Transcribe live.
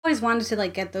always wanted to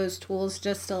like get those tools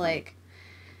just to like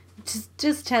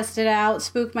just test it out,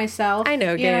 spook myself. I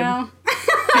know, you Gabe. know?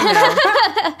 I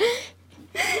know.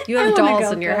 You have I wanna dolls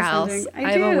go in your ghost house. hunting.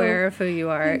 I I'm do. aware of who you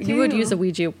are. You would use a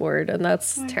Ouija board, and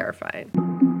that's terrifying.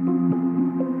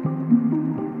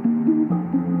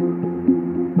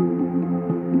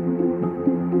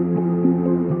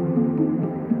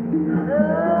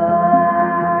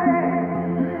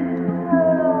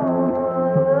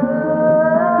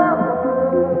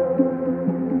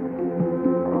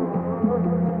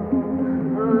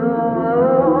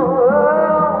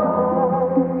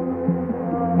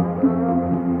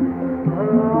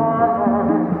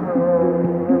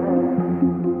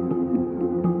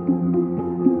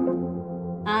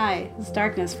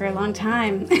 Darkness for a long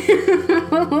time.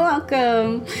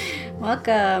 Welcome.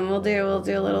 We'll do a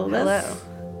little of this.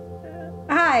 Hello.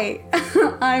 Hi,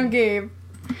 I'm Gabe.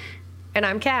 And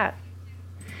I'm Kat.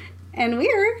 And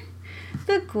we're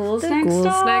the Ghouls Next Ghouls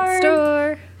Door. Next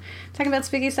Door. Talking about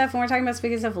spooky stuff, and we're talking about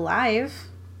spooky stuff live.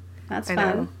 That's fun.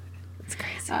 Know. It's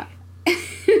crazy.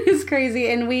 It's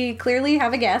crazy, and we clearly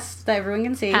have a guest that everyone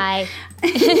can see. Hi.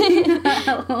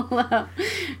 Hello.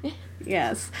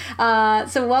 Yes.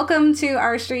 So welcome to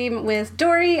our stream with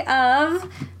Dory of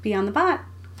Beyond the Bot.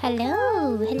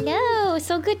 Hello.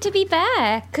 So good to be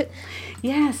back.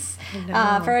 Yes.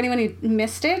 For anyone who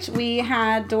missed it, we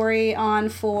had Dory on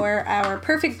for our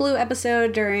Perfect Blue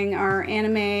episode during our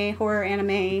horror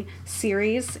anime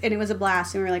series, and it was a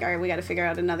blast. And we were like, all right, we got to figure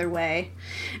out another way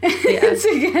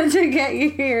to get you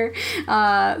here.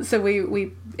 So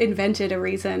we invented a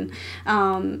reason.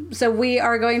 So we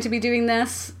are going to be doing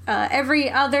this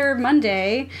every other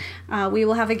Monday. We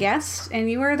will have a guest, and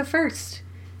you are the first.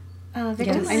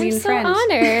 Victim. Yes. I'm so friend.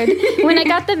 honored. When I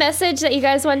got the message that you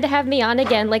guys wanted to have me on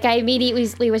again, like I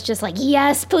immediately was just like,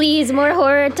 yes, please, more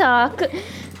horror talk.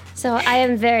 So I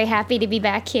am very happy to be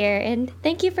back here, and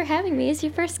thank you for having me as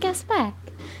your first guest back.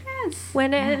 Yes.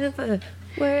 Whenever,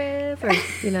 wherever,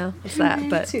 it's that.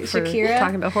 But To for Shakira.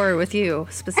 talking about horror with you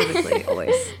specifically,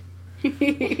 always.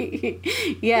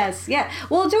 Yes, yeah.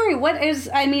 Well, Dory, we're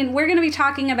going to be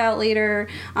talking about later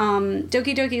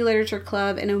Doki Doki Literature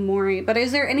Club and Omori, but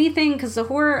is there anything, because I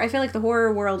feel like the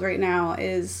horror world right now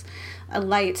is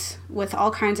alight with all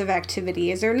kinds of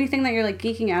activity. Is there anything that you're like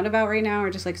geeking out about right now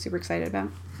or just like super excited about?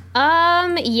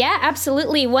 Yeah,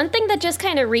 absolutely. One thing that just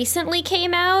kind of recently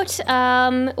came out,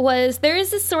 was there is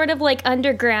this sort of like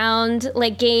underground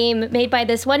like game made by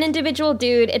this one individual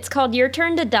dude. It's called Your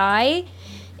Turn to Die.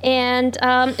 And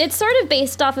it's sort of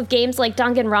based off of games like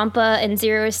Danganronpa and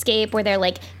Zero Escape, where they're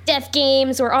like death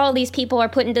games where all these people are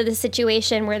put into the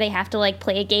situation where they have to like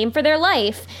play a game for their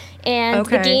life. And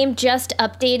the game just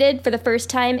updated for the first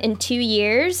time in 2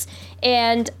 years.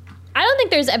 And I don't think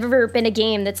there's ever been a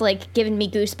game that's like given me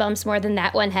goosebumps more than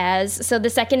that one has. So the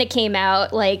second it came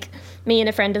out, like me and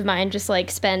a friend of mine just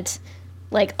like spent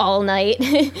like all night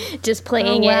just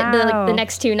playing it. The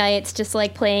next 2 nights just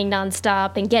like playing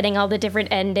nonstop and getting all the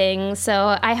different endings.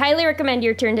 So I highly recommend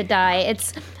Your Turn to Die.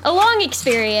 It's a long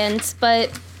experience,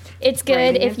 but it's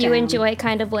good if you enjoy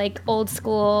kind of like old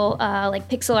school like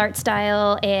pixel art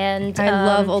style and I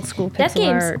love old school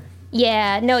pixel art.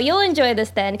 Yeah, no, you'll enjoy this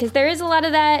then, because there is a lot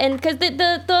of that, and because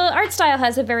the art style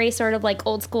has a very sort of like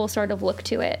old school sort of look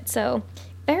to it, so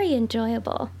very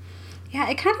enjoyable. Yeah,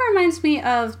 it kind of reminds me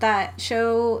of that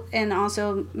show and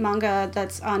also manga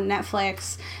that's on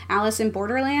Netflix, Alice in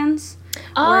Borderlands.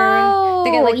 Oh, where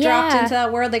they get like dropped into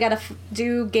that world. They got to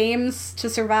do games to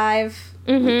survive.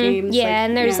 Mm-hmm. Games, yeah, like,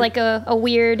 and there's like a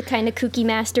weird kind of kooky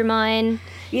mastermind.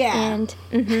 Yeah. And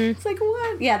it's like,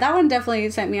 what? Yeah, that one definitely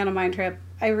sent me on a mind trip.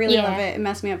 I really love it. It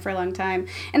messed me up for a long time.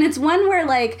 And it's one where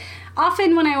like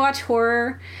often when I watch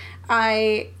horror,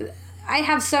 I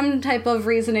have some type of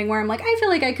reasoning where I'm like, I feel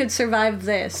like I could survive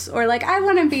this, or like I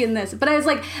want to be in this. But I was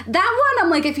like, that one, I'm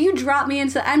like, if you drop me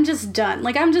into, I'm just done.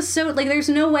 Like I'm just so like, there's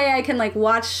no way I can like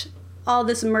watch all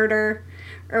this murder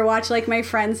or watch like my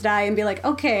friends die and be like,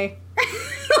 okay,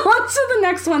 on to the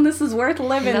next one. This is worth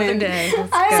living Another in. day.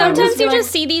 Sometimes you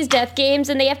just see these death games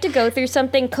and they have to go through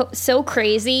something so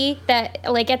crazy that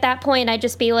like at that point I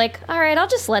just be like, all right, I'll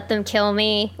just let them kill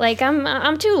me. Like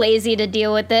I'm too lazy to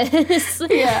deal with this.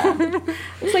 Yeah.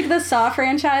 It's like the Saw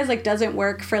franchise like doesn't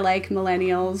work for like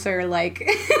millennials or like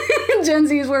Gen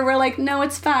Zs where we're like, no,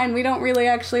 it's fine. We don't really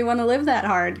actually want to live that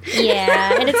hard.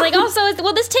 Yeah. And it's like, also,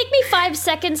 will this take me 5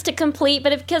 seconds to complete?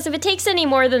 But because if it takes any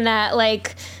more than that,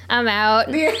 like, I'm out.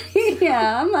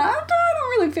 Yeah, I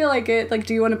don't really feel like it. Like,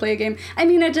 do you want to play a game? I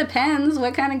mean, it depends.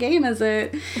 What kind of game is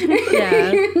it?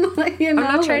 Yeah. Like, you know,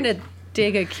 I'm not trying to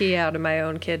dig a key out of my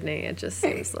own kidney. It just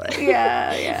seems like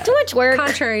Yeah. Too much work.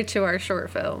 contrary to our short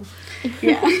film.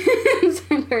 Yeah.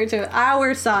 Similar to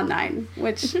our Saw 9,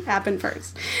 which happened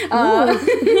first.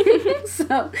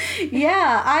 So,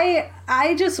 yeah,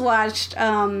 I just watched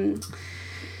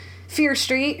Fear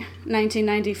Street,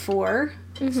 1994.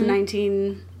 It's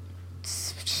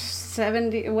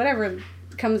 1970, whatever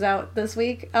comes out this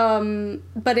week.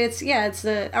 But it's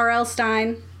the R.L.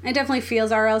 Stine. It definitely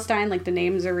feels R.L. Stine. Like, the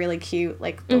names are really cute.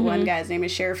 Like, the one guy's name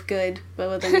is Sheriff Good, but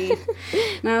with an E.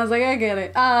 And I was like, I get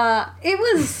it. It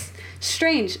was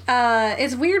strange.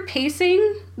 It's weird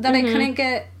pacing that I couldn't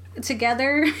get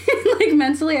together. Like,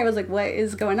 mentally, I was like, what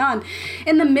is going on?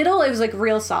 In the middle, it was, like,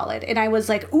 real solid. And I was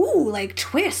like, ooh, like,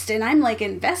 twist. And I'm, like,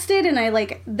 invested. And I,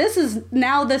 like, this is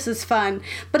fun.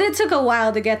 But it took a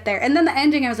while to get there. And then the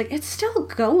ending, I was like, it's still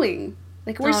going.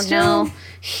 Like, we're still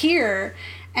here.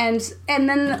 And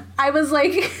then I was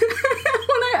like,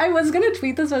 when I was going to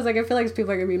tweet this, I was like, I feel like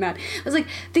people are going to be mad. I was like,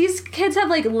 these kids have,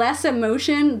 like, less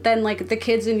emotion than, like, the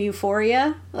kids in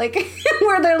Euphoria. Like,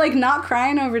 where they're, like, not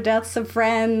crying over deaths of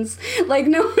friends. Like,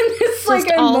 no one is, like,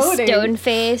 just all emoting.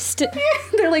 stone-faced.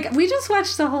 They're like, we just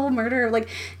watched the whole murder. Like,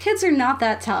 kids are not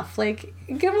that tough. Like,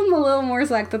 give them a little more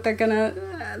slack that they're going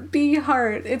to be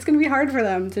hard. It's going to be hard for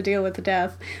them to deal with the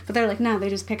death. But they're like, no, they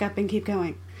just pick up and keep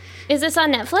going. Is this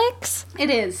on Netflix? It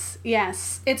is,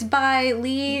 yes. It's by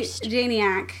Lee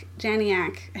Janiak.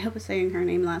 I hope I'm saying her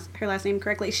last name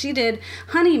correctly. She did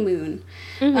Honeymoon,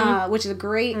 which is a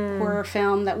great horror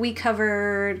film that we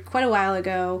covered quite a while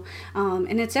ago.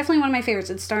 And it's definitely one of my favorites.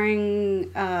 It's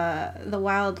starring the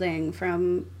wildling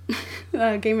from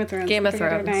Game of Thrones. Game of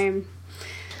Thrones. Her name.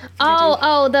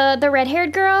 The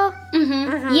red-haired girl?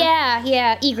 Mm-hmm.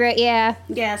 Yeah, Ygritte, yeah.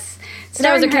 Yes.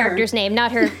 That was her character's name,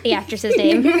 not the actress's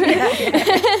name.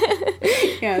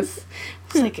 Yes.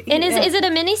 It's like, and is it a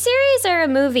miniseries or a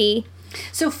movie?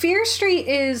 So Fear Street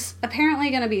is apparently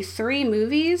going to be 3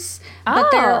 movies, but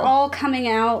they're all coming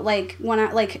out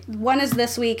one is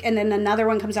this week and then another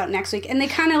one comes out next week, and they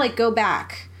kind of like go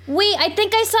back. Wait, I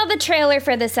think I saw the trailer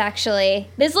for this, actually.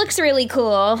 This looks really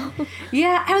cool.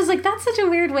 Yeah, I was like, that's such a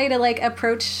weird way to, like,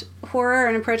 approach horror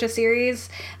and approach a series.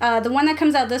 The one that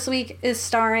comes out this week is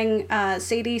starring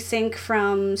Sadie Sink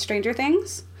from Stranger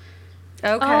Things.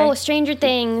 Okay. Oh, Stranger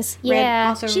Things.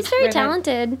 Yeah. She's very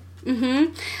talented.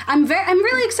 Mm-hmm. I'm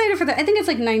really excited for that. I think it's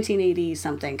like 1980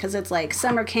 something, because it's like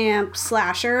summer camp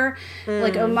slasher,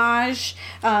 like homage,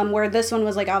 where this one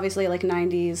was like obviously like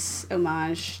 90s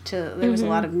homage to, there was a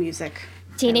lot of music.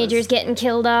 Teenagers getting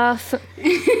killed off.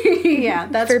 Yeah,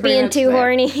 that's for being too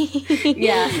horny.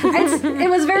 Yeah, it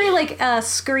was very like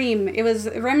Scream. It was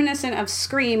reminiscent of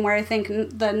Scream, where I think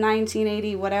the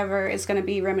 1980 whatever is going to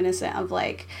be reminiscent of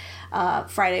like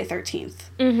Friday 13th.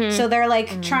 Mm-hmm. So they're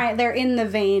like they're in the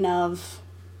vein of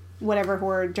whatever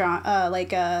horror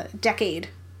decade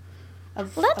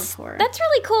of horror. That's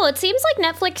really cool. It seems like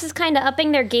Netflix is kind of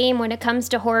upping their game when it comes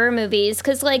to horror movies,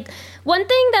 because like one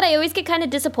thing that I always get kind of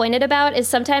disappointed about is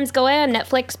sometimes going on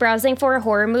Netflix browsing for a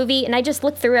horror movie and I just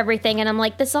look through everything and I'm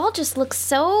like, this all just looks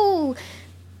so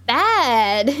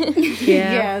bad. Yeah.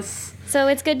 Yes. So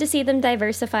it's good to see them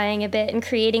diversifying a bit and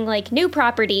creating like new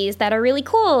properties that are really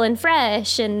cool and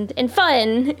fresh and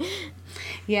fun.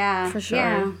 Yeah. For sure.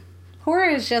 Yeah. Horror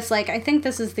is just like, I think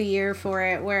this is the year for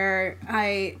it, where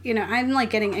I'm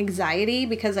like getting anxiety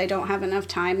because I don't have enough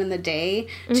time in the day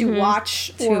to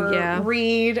watch or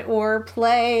read or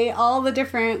play all the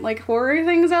different like horror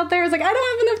things out there. It's like, I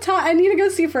don't have enough time. I need to go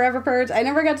see Forever Purge. I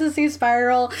never got to see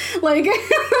Spiral. Like,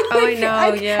 I know,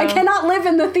 I cannot live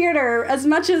in the theater as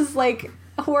much as like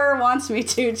horror wants me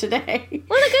to today.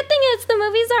 Well, the good thing is the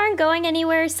movies aren't going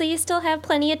anywhere, so you still have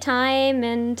plenty of time.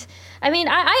 And I mean,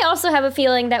 I also have a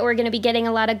feeling that we're going to be getting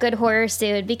a lot of good horror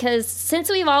soon, because since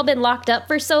we've all been locked up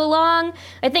for so long,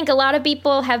 I think a lot of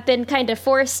people have been kind of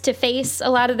forced to face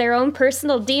a lot of their own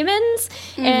personal demons.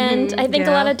 And I think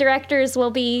a lot of directors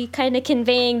will be kind of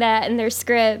conveying that in their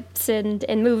scripts and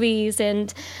movies.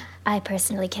 And I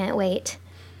personally can't wait.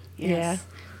 Yes.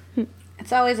 Yeah.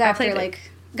 It's always after like,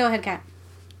 go ahead, Kat.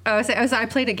 I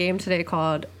played a game today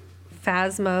called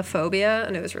Phasmophobia,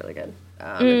 and it was really good.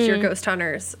 It's your ghost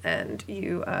hunters, and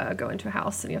you go into a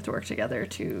house, and you have to work together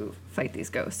to fight these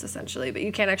ghosts, essentially. But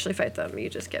you can't actually fight them; you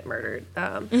just get murdered.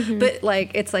 But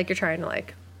like, it's like you're trying to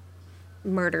like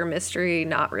murder mystery,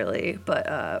 not really,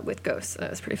 but with ghosts, and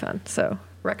it was pretty fun. So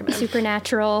recommend.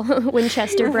 Supernatural,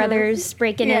 Winchester brothers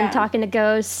breaking in, talking to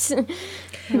ghosts.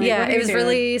 Yeah, it was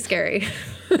really scary.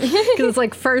 because it's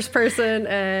like first person,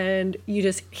 and you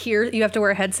just hear. You have to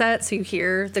wear a headset, so you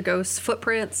hear the ghosts'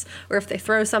 footprints, or if they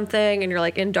throw something, and you're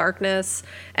like in darkness,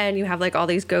 and you have like all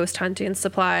these ghost hunting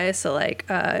supplies. So like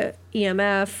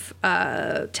EMF,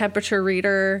 temperature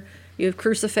reader. You have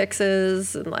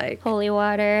crucifixes and like Holy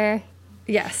water.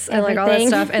 Yes, and like all that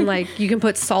stuff, and like you can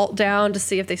put salt down to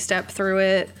see if they step through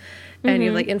it, and you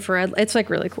have like infrared. It's like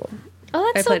really cool. Oh,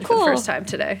 that's I played so cool. it for the first time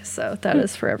today, so that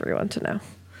is for everyone to know.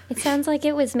 It sounds like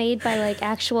it was made by like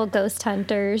actual ghost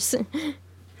hunters.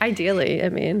 Ideally, I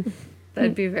mean,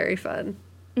 that'd be very fun.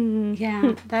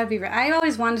 Yeah, that'd be. I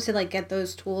always wanted to like get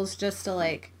those tools just to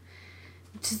like,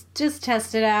 just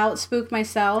test it out, spook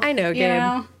myself. I know, you Gabe.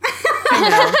 know? I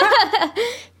know.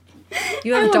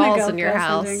 You have I wanna dolls go in your ghost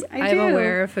house. hunting. I'm do.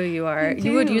 aware of who you are.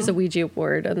 You would use a Ouija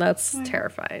board, and that's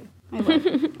terrifying. I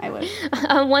would. I would.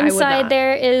 On one I would side not.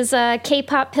 there is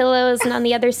K-pop pillows, and on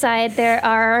the other side there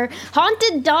are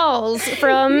haunted dolls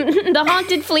from the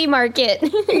haunted flea market.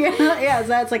 Yeah, so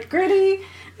that's like Gritty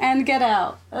and Get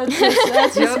Out.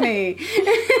 That's just me.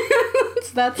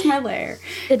 That's my lair.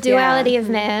 The duality of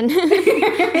man.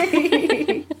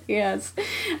 Yes.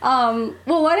 Well,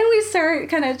 why don't we start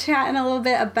kind of chatting a little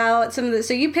bit about some of the...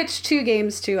 So you pitched 2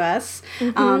 games to us.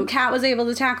 Kat was able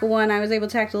to tackle one. I was able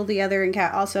to tackle the other, and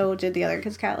Kat also did the other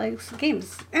because Kat likes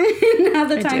games. And have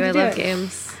the time I to do love it.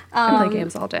 games. I play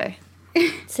games all day.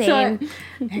 Same. So,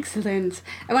 excellent.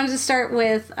 I wanted to start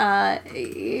with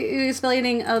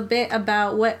explaining a bit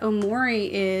about what Omori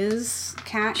is.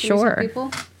 Kat, can you Sure. tell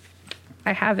people?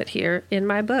 I have it here in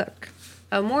my book.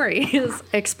 Omori is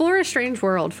explore a strange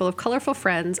world full of colorful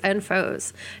friends and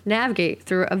foes. Navigate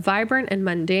through a vibrant and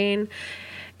mundane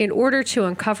in order to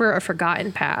uncover a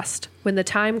forgotten past. When the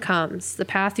time comes, the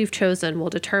path you've chosen will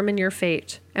determine your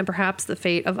fate and perhaps the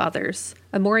fate of others.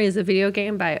 Omori is a video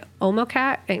game by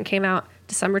Omocat and came out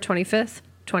December 25th,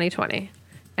 2020.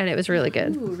 And it was really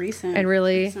good. Ooh, recent. And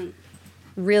really, Recent.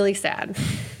 really sad.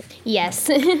 Yes.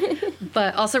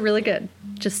 But also really good.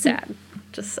 Just sad.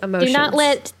 Just emotions. Do not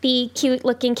let the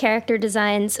cute-looking character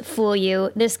designs fool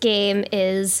you. This game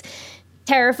is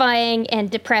terrifying and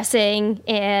depressing,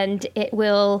 and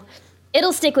it'll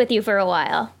stick with you for a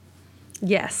while.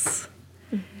 Yes.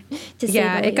 To say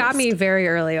Yeah, the it got me least. very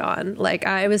early on. Like,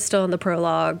 I was still in the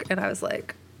prologue, and I was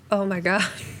like, oh my God.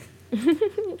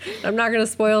 I'm not going to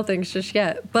spoil things just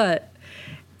yet, but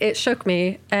it shook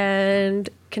me and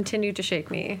continued to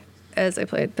shake me as I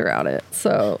played throughout it.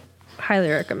 So, highly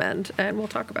recommend. And we'll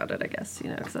talk about it, I guess,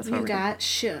 because that's what You we're got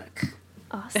shook.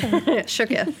 Awesome.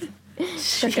 Shooketh.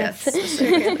 Shooketh.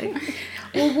 specifically.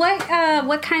 Well,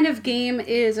 what kind of game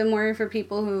is Omori for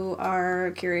people who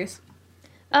are curious?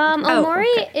 Omori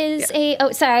okay. is a...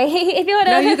 Oh, sorry. If you want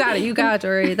to... No, you got it. You got it,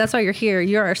 Dory. That's why you're here.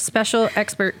 You're our special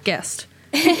expert guest.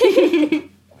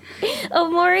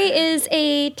 Omori is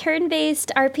a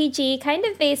turn-based RPG, kind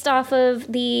of based off of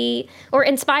or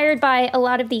inspired by a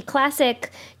lot of the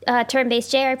classic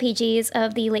turn-based JRPGs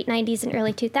of the late 90s and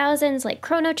early 2000s, like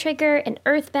Chrono Trigger and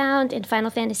Earthbound and Final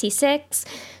Fantasy VI.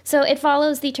 So it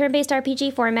follows the turn-based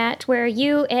RPG format where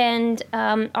you and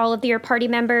all of your party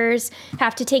members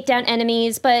have to take down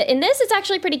enemies. But in this, it's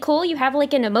actually pretty cool. You have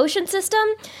like an emotion system.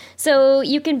 So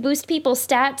you can boost people's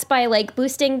stats by like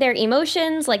boosting their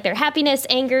emotions, like their happiness,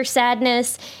 anger,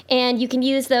 sadness. And you can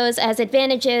use those as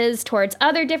advantages towards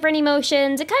other different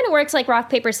emotions. It kind of works like rock,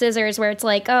 paper, scissors, where it's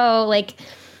like,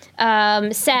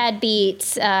 sad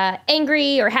beats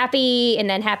angry or happy, and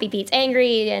then happy beats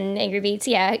angry, and angry beats,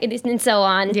 and so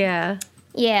on. Yeah.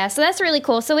 Yeah, so that's really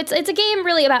cool. So it's a game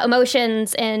really about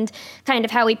emotions and kind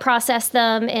of how we process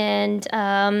them. And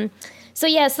so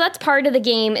that's part of the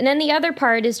game. And then the other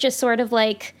part is just sort of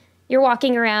like you're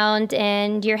walking around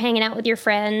and you're hanging out with your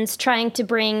friends, trying to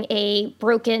bring a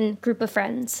broken group of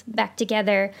friends back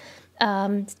together.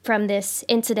 From this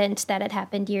incident that had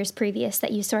happened years previous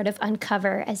that you sort of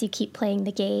uncover as you keep playing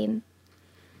the game.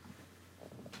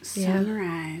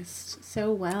 Summarized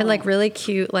so well. And like really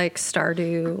cute, like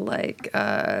Stardew, like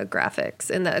graphics,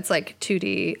 in that it's like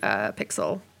 2D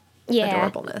pixel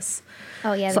adorableness.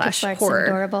 Oh yeah, the / pixel art's horror.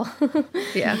 adorable.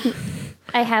 Yeah.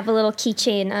 I have a little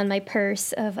keychain on my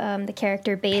purse of the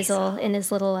character Basil in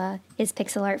his little his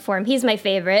pixel art form. He's my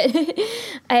favorite.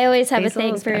 I always have Basil a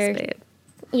thing is for. best babe.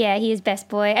 Yeah, he is best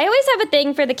boy. I always have a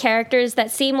thing for the characters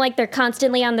that seem like they're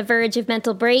constantly on the verge of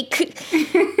mental break.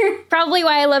 Probably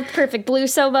why I loved Perfect Blue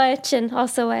so much, and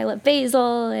also why I love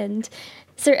Basil and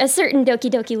a certain Doki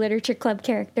Doki Literature Club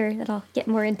character that I'll get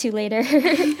more into later.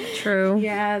 True.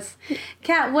 Yes.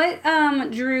 Kat, what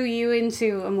drew you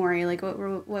into Omori? Like,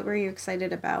 what were you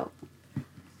excited about?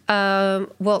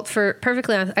 Well, for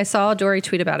perfectly honest, I saw Dory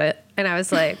tweet about it, and I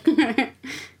was like,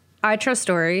 I trust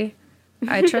Dory.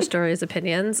 I trust Dory's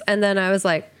opinions. And then I was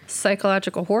like,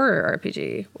 psychological horror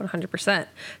RPG, 100%.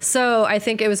 So I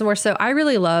think it was more so, I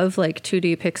really love like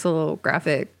 2D pixel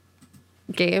graphic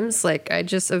games. Like I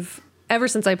just have, ever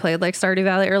since I played like Stardew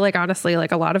Valley, or like honestly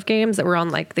like a lot of games that were on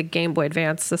like the Game Boy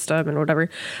Advance system and whatever,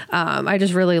 I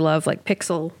just really love like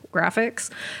pixel graphics.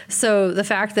 So the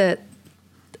fact that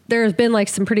there's been like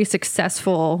some pretty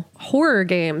successful horror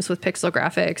games with pixel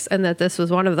graphics, and that this was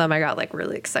one of them, I got like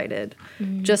really excited,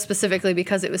 just specifically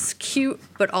because it was cute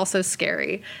but also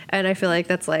scary, and I feel like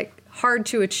that's like hard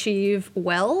to achieve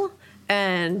well.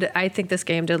 And I think this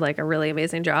game did like a really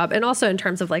amazing job. And also in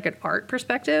terms of like an art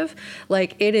perspective,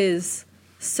 like it is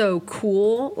so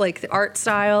cool. Like the art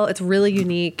style, it's really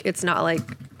unique. It's not like,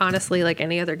 honestly, like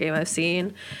any other game I've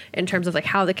seen in terms of like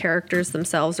how the characters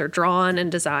themselves are drawn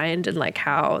and designed, and like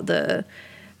how the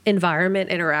environment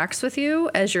interacts with you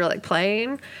as you're like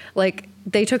playing. Like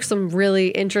they took some really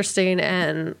interesting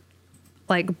and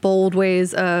like bold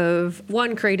ways of,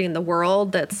 one, creating the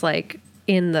world that's like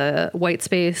in the white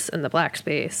space and the black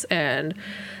space, and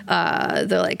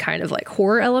the like kind of like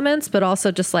horror elements, but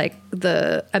also just like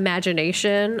the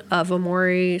imagination of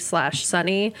Omori /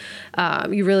 Sunny.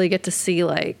 You really get to see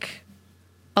like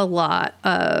a lot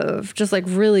of just like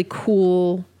really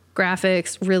cool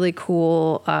graphics, really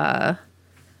cool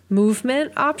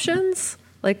movement options.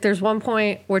 Like there's one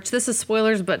point, which this is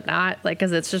spoilers, but not like,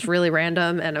 cause it's just really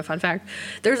random and a fun fact.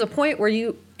 There's a point where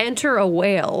you enter a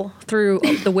whale through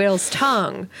the whale's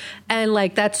tongue, and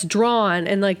like that's drawn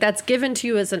and like that's given to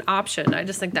you as an option. I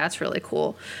just think that's really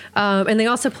cool. And they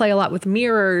also play a lot with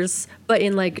mirrors, but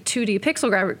in like 2D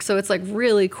pixel graphics. So it's like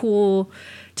really cool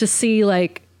to see,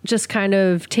 like just kind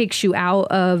of takes you out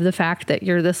of the fact that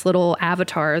you're this little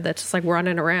avatar that's just like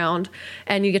running around,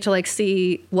 and you get to like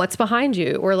see what's behind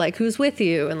you or like who's with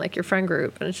you and like your friend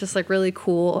group. And it's just like really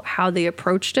cool how they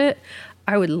approached it.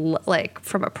 I would like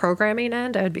from a programming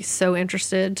end, I would be so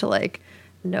interested to like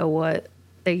know what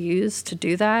they used to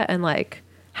do that, and like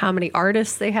how many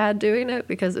artists they had doing it,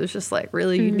 because it was just like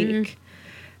really unique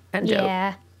and dope.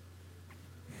 Yeah,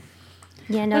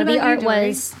 no, the art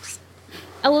was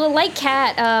a little like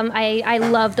Kat. I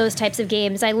love those types of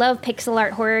games. I love pixel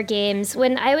art horror games.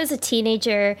 When I was a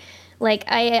teenager, like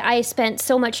I spent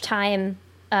so much time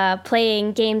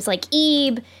playing games like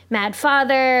Ebe, Mad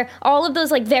Father, all of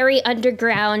those like very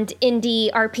underground indie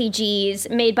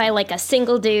RPGs made by like a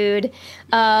single dude.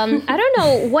 I don't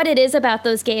know what it is about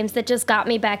those games that just got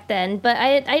me back then, but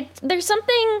there's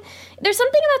something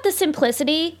about the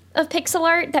simplicity of pixel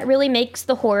art that really makes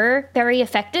the horror very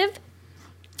effective.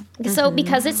 So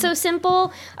because it's so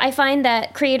simple, I find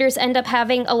that creators end up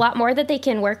having a lot more that they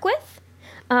can work with.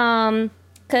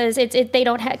 Because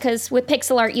because with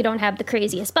pixel art you don't have the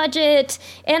craziest budget,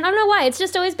 and I don't know why, it's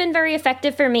just always been very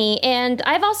effective for me. And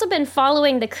I've also been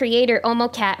following the creator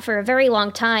Omocat for a very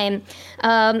long time.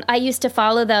 I used to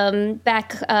follow them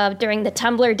back during the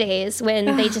Tumblr days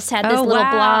when they just had this little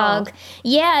blog.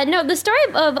 Yeah, no, the story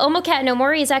of Omocat and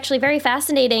Omori is actually very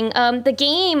fascinating. The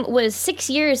game was 6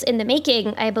 years in the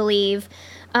making, I believe.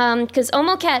 Because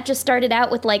Omocat just started out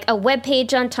with like a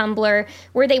webpage on Tumblr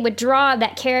where they would draw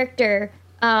that character.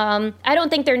 I don't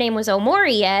think their name was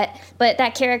Omori yet, but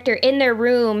that character in their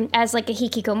room as like a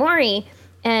hikikomori.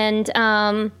 And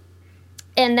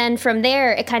then from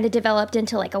there, it kind of developed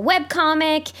into like a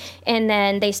webcomic, and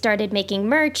then they started making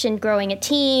merch and growing a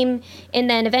team. And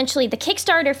then eventually the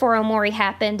Kickstarter for Omori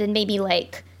happened in maybe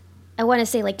like, I want to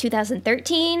say like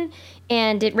 2013,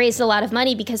 and it raised a lot of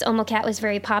money because Omocat was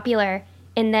very popular.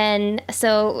 And then,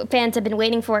 so fans have been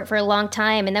waiting for it for a long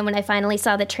time. And then when I finally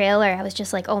saw the trailer, I was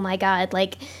just like, oh my God,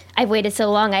 like I've waited so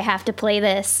long, I have to play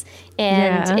this.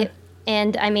 And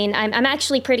I mean, I'm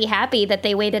actually pretty happy that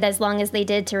they waited as long as they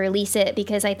did to release it,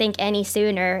 because I think any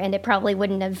sooner, and it probably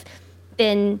wouldn't have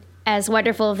been as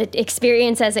wonderful of an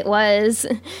experience as it was.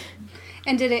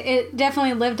 And did it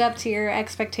definitely lived up to your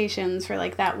expectations for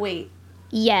like that wait?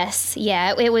 Yes,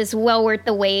 yeah, it was well worth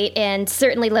the wait, and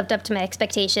certainly lived up to my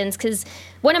expectations, because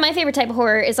one of my favorite type of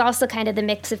horror is also kind of the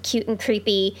mix of cute and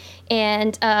creepy,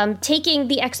 and taking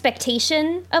the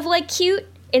expectation of like cute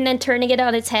and then turning it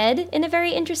on its head in a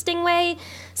very interesting way.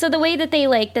 So the way that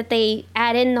they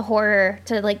add in the horror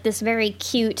to like this very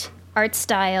cute art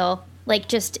style, like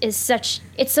just it's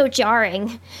so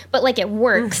jarring, but like it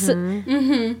works.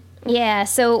 Yeah,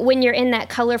 so when you're in that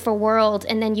colorful world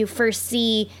and then you first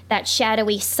see that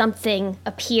shadowy something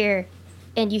appear,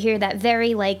 and you hear that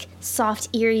very like soft,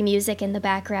 eerie music in the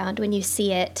background when you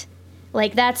see it,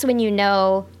 like that's when you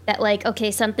know that like,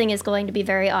 okay, something is going to be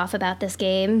very off about this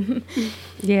game.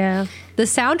 Yeah. The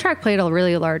soundtrack played a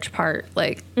really large part.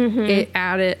 Like it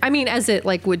added, I mean, as it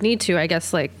like would need to, I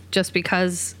guess, like just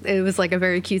because it was like a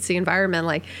very cutesy environment,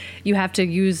 like you have to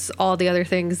use all the other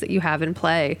things that you have in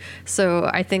play. So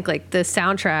I think like the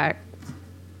soundtrack,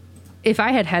 if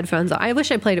I had headphones on, I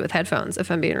wish I played it with headphones,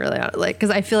 if I'm being really honest, like, because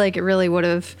I feel like it really would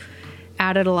have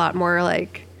added a lot more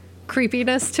like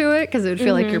creepiness to it, because it would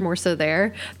feel like you're more so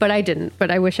there. But I didn't,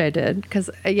 but I wish I did, because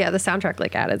yeah, the soundtrack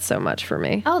like added so much for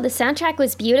me. Oh, the soundtrack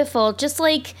was beautiful. Just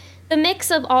like the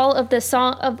mix of all of the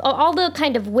song, of all the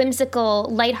kind of whimsical,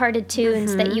 lighthearted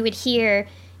tunes that you would hear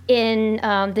in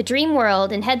the dream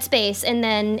world and Headspace, and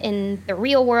then in the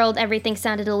real world everything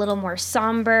sounded a little more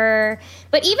somber,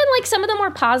 but even like some of the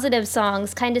more positive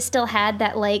songs kind of still had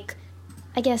that, like,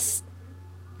 I guess,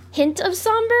 hint of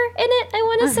somber in it, I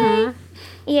want to say.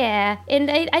 Yeah, and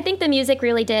I think the music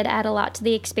really did add a lot to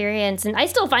the experience, and I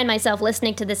still find myself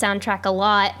listening to the soundtrack a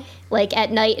lot, like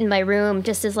at night in my room,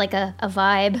 just as like a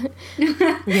vibe.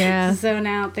 Yeah. Zone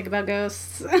out, think about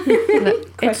ghosts.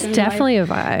 It's definitely a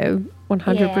vibe,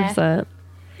 100%.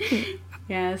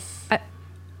 Yes.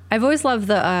 I've always loved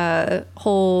the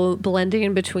whole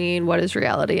blending between what is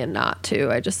reality and not, too.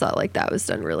 I just thought like that was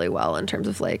done really well in terms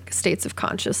of like states of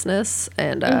consciousness,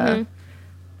 and I'm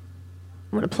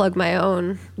going to plug my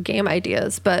own game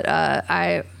ideas, but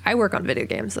I work on video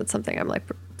games. That's something I'm like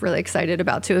really excited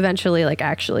about to eventually like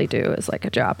actually do as like a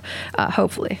job.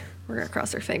 Hopefully, we're going to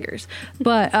cross our fingers.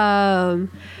 But I've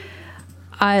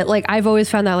always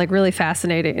found that like really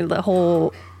fascinating, the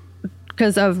whole,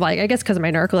 because of like, I guess because of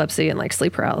my narcolepsy and like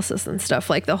sleep paralysis and stuff,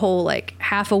 like the whole like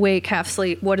half awake, half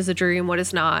sleep, what is a dream, what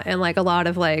is not, and like a lot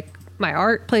of like my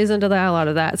art plays into that, a lot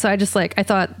of that. So I just like, I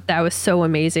thought that was so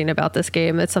amazing about this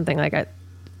game. It's something like I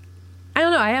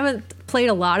don't know. I haven't played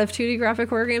a lot of 2D graphic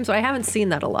horror games, so I haven't seen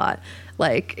that a lot.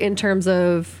 Like in terms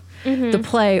of the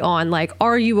play on like,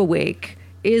 are you awake?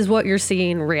 Is what you're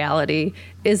seeing reality?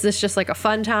 Is this just like a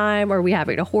fun time? Are we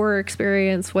having a horror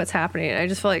experience? What's happening? I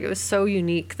just feel like it was so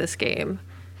unique, this game.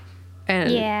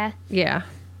 And yeah,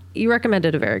 you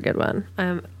recommended a very good one.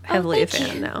 I'm heavily a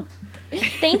fan now.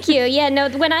 Thank you. Yeah, no,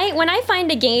 when I find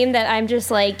a game that I'm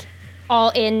just like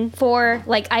all in for,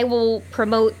 like, I will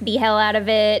promote the hell out of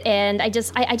it, and I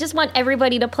just want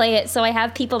everybody to play it, so I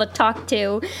have people to talk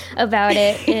to about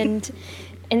it, and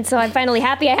so I'm finally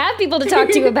happy I have people to talk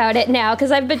to about it now, because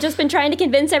I've just been trying to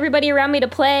convince everybody around me to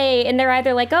play, and they're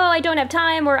either like, oh, I don't have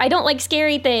time, or I don't like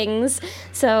scary things.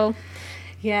 So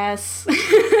yes,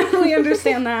 we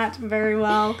understand that very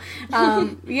well.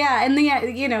 Yeah, and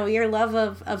your love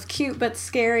of cute but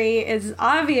scary is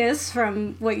obvious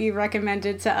from what you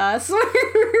recommended to us.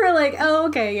 We were like, oh,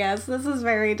 okay, yes, this is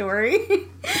very Dory.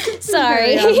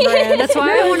 Sorry. That's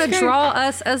why I want to draw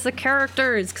us as the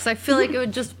characters, because I feel like it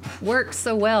would just work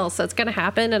so well. So it's going to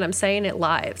happen, and I'm saying it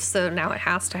live, so now it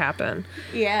has to happen.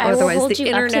 Yeah. Otherwise, the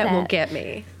internet will get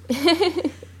me.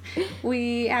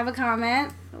 We have a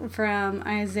comment from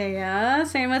Isaiah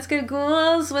saying, what's good,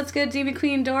 ghouls? What's good, Demon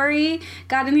Queen Dory?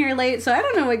 Got in here late, so I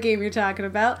don't know what game you're talking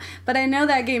about, but I know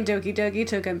that game Doki Doki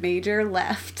took a major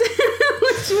left,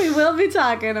 which we will be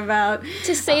talking about.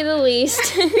 To say the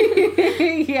least.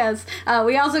 Yes.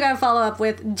 We also got to follow up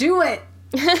with do it,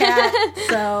 Cat.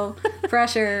 So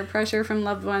pressure from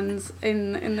loved ones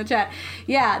in the chat.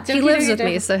 Yeah, he lives with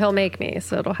me, so he'll make me,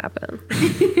 so it'll happen.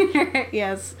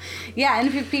 Yes. Yeah,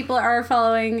 and if people are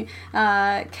following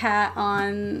Kat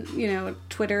on,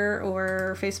 Twitter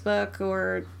or Facebook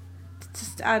or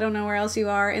just, I don't know where else you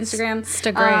are,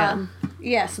 Instagram.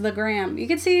 Yes, the gram. You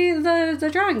can see the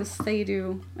drawings that you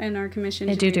do in our commission.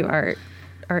 I do art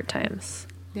times.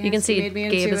 Yes, you can see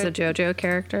Gabe as a JoJo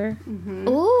character. Mm-hmm.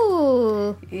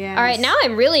 Ooh. Yeah. All right, now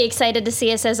I'm really excited to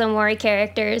see us as Omori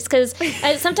characters, because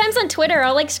sometimes on Twitter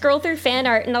I'll like scroll through fan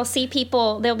art and I'll see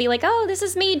people, they'll be like, oh, this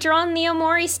is me drawn the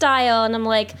Omori style, and I'm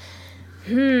like,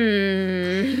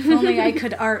 If only I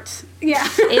could art. Yeah.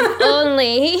 If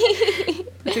only.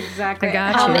 That's exactly. I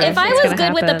got you. If I was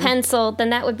good with a pencil, then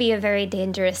that would be a very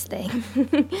dangerous thing.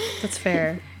 That's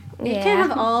fair. You can't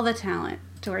have all the talent,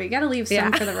 Tori. You got to leave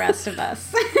some for the rest of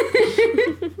us.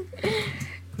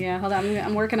 Yeah, hold on.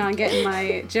 I'm working on getting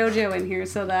my JoJo in here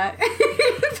so that.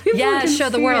 Show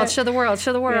the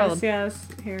world. Yes.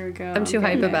 Here we go. I'm too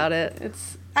hype about it.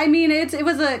 It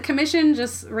was a commission,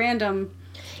 just random.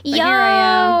 Yo, here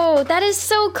I am. That is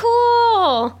so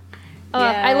cool.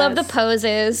 Yes. I love the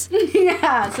poses.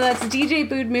 Yeah, so that's DJ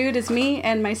Bood Mood is me,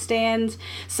 and my stand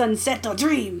Sunsetto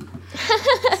Dream.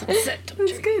 Sunsetto Dream.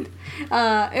 That's good.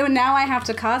 And now I have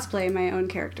to cosplay my own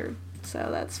character. so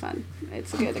that's fun.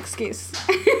 It's a good excuse.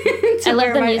 I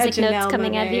love the music notes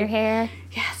coming out of your hair.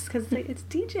 Yes, because it's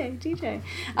DJ.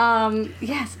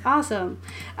 Yes, awesome.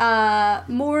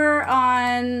 More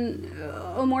on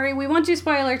Omori. We won't do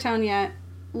spoiler tone yet.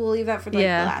 We'll leave that for the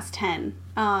last 10.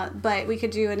 But we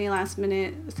could do any last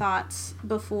minute thoughts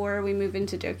before we move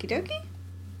into Doki Doki?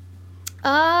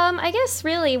 I guess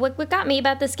really what got me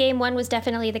about this game, one was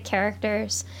definitely the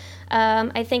characters.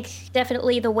 I think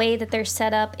definitely the way that they're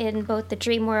set up in both the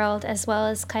dream world as well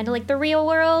as kind of like the real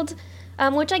world,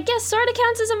 which I guess sort of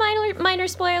counts as a minor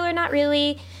spoiler, not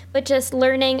really, but just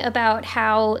learning about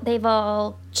how they've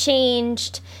all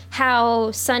changed,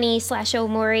 how Sunny /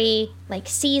 Omori like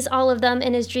sees all of them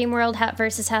in his dream world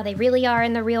versus how they really are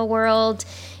in the real world.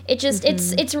 It just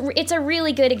it's a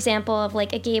really good example of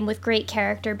like a game with great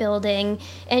character building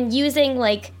and using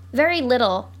like very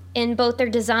little in both their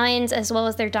designs as well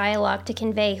as their dialogue to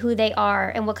convey who they are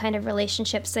and what kind of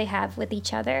relationships they have with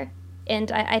each other. And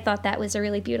I thought that was a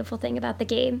really beautiful thing about the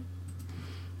game.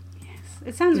 Yes,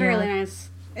 it sounds really nice.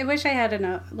 I wish I had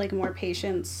more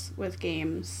patience with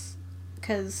games.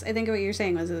 Because I think what you're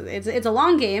saying was it's a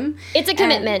long game. It's a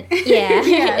commitment. Yeah.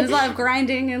 Yeah, there's a lot of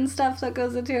grinding and stuff that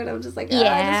goes into it. I'm just like,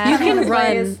 yeah. You can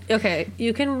run. Okay,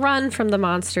 you can run from the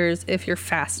monsters if you're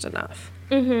fast enough.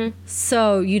 Mm-hmm.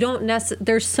 So you don't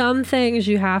there's some things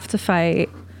you have to fight,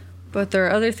 but there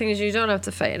are other things you don't have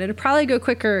to fight. And it'd probably go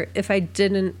quicker if I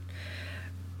didn't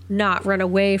not run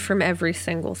away from every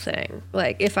single thing.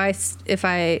 Like if I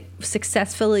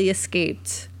successfully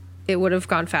escaped, it would have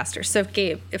gone faster. So,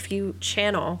 Gabe, if you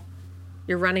channel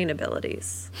your running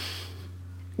abilities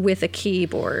with a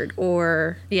keyboard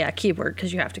keyboard,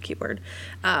 because you have to keyboard,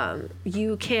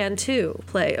 you can too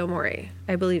play Omori.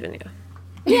 I believe in you.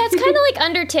 Yeah, it's kind of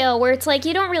like Undertale, where it's like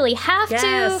you don't really have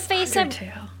to face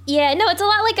Undertale. Yeah, no, it's a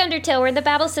lot like Undertale, where the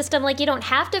battle system, like you don't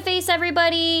have to face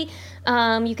everybody.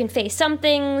 You can face some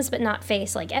things, but not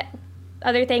face like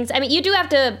other things. I mean, you do have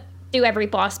to do every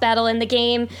boss battle in the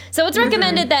game, so it's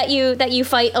recommended that you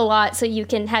fight a lot so you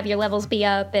can have your levels be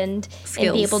up and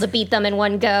be able to beat them in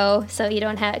one go, so you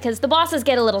don't have, because the bosses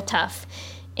get a little tough.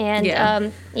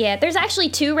 And there's actually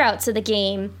 2 routes of the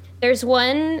game. There's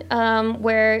one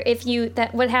where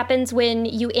what happens when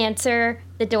you answer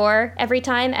the door every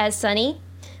time as Sunny,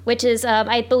 which is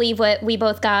I believe what we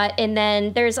both got, and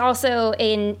then there's also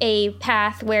a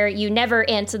path where you never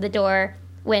answer the door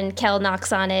when Kel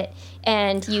knocks on it,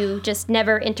 and you just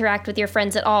never interact with your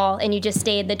friends at all, and you just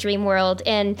stay in the dream world.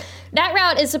 And that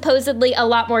route is supposedly a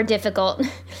lot more difficult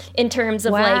in terms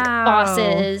of like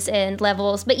bosses and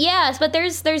levels. But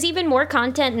there's even more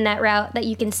content in that route that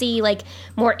you can see, like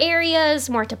more areas,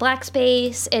 more to black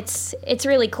space. It's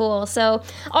really cool. So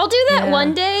I'll do that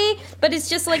one day, but it's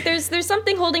just like there's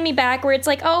something holding me back, where it's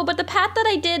like, oh, but the path that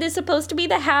I did is supposed to be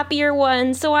the happier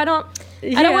one, so I don't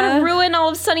want to ruin all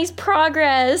of Sunny's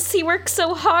progress. He works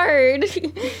so hard.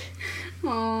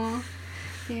 Aw.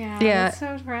 Yeah. That's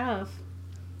so rough.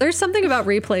 There's something about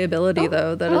replayability,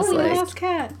 though, that is like...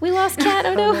 We lost Kat.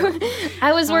 Oh, no.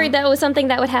 I was worried that was something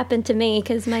that would happen to me,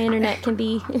 because my internet can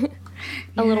be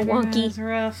a little wonky. It's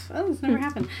rough. Oh, it's never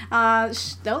happened.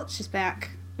 She's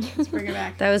back. Let's bring her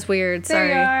back. That was weird. Sorry.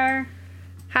 There you are.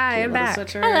 Hi, I'm back.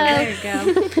 Hello. There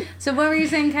you go. So what were you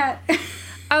saying, Kat?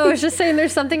 I was just saying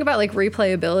there's something about like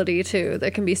replayability too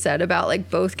that can be said about like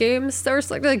both games.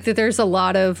 There's like there's a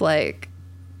lot of like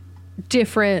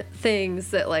different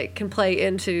things that like can play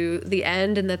into the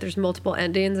end, and that there's multiple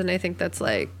endings. And I think that's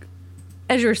like,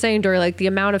 as you were saying, Dory, like the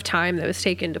amount of time that was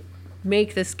taken to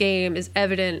make this game is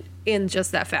evident in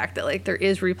just that fact that like there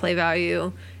is replay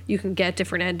value. You can get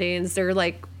different endings. There are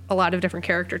like a lot of different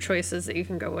character choices that you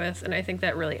can go with, and I think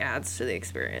that really adds to the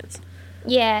experience.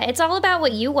 Yeah, it's all about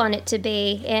what you want it to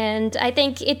be, and I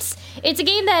think it's a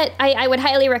game that I would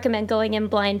highly recommend going in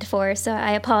blind for, so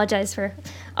I apologize for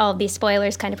all of these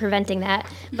spoilers kind of preventing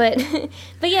that. But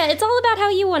yeah, it's all about how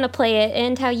you want to play it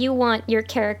and how you want your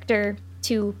character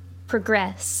to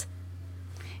progress.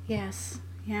 Yes,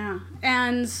 yeah.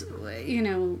 And, you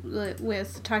know,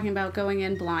 with talking about going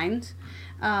in blind,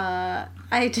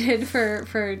 I did for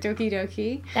Doki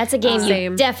Doki. That's a game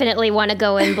you definitely want to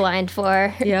go in blind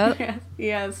for. Yep.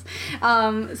 Yes.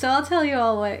 So I'll tell you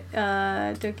all what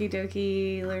Doki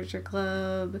Doki Literature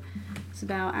Club is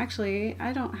about. Actually,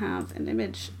 I don't have an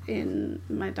image in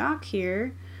my doc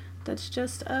here that's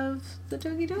just of the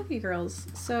Doki Doki girls.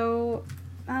 So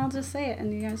I'll just say it,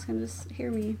 and you guys can just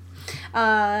hear me.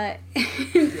 I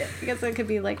guess it could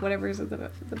be like whatever's in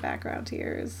the background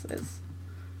here is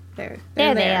there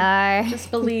they are.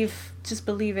 Just believe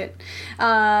it. So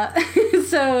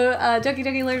Doki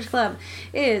Doki Literature Club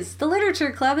the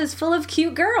literature club is full of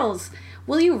cute girls.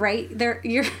 will you write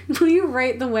will you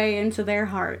write the way into their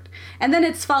heart? And then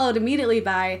it's followed immediately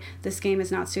by, this game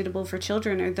is not suitable for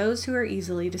children or those who are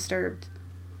easily disturbed.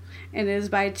 And it is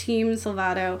by Team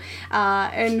Salvato,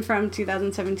 and from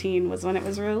 2017 was when it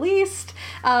was released.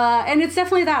 And it's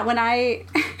definitely that.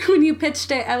 When you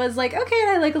pitched it, I was like, okay,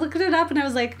 and I like looked it up, and I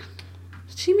was like,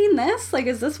 did she mean this? Like,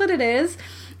 is this what it is?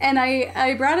 And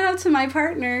I brought it up to my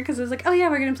partner because I was like, oh yeah,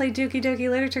 we're going to play Doki Doki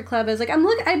Literature Club. I was like,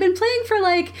 I've been playing for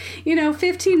like,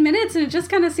 15 minutes and it just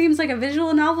kind of seems like a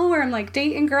visual novel where I'm like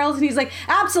dating girls. And he's like,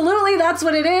 absolutely, that's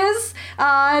what it is.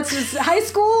 It's just high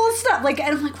school stuff. Like,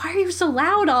 and I'm like, why are you so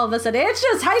loud all of a sudden? It's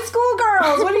just high school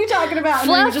girls. What are you talking about?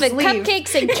 Fluff and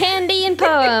cupcakes and candy and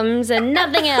poems and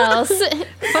nothing else.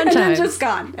 Fun and times. then just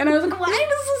gone. And I was like, why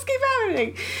does this keep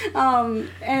happening?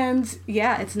 And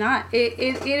yeah, it's not.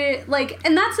 It like,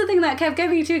 and that's the thing that kept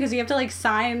getting me too, because you have to like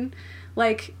sign,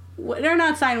 like, they're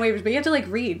not sign waivers, but you have to like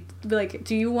read, be like,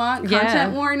 do you want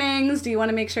content warnings? Do you want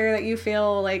to make sure that you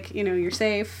feel like, you're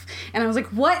safe? And I was like,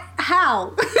 what?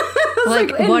 How?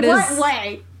 Like, in what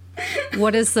way?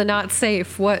 What is the not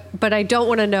safe? But I don't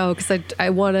want to know because I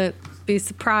want to be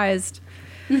surprised.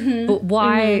 Mm-hmm. But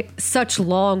why such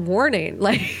long warning?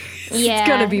 Like, it's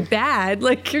going to be bad.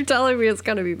 Like, you're telling me it's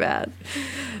going to be bad.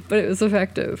 But it was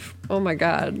effective. Oh my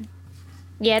God.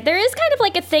 Yeah, there is kind of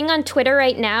like a thing on Twitter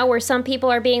right now where some people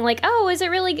are being like, oh, is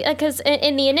it really? Because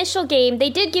in the initial game,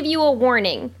 they did give you a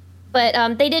warning, but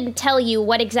they didn't tell you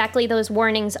what exactly those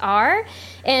warnings are.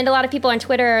 And a lot of people on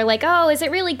Twitter are like, oh, is it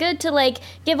really good to like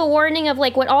give a warning of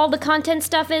like what all the content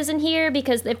stuff is in here?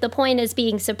 Because if the point is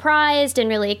being surprised and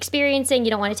really experiencing,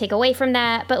 you don't want to take away from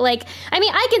that. But like, I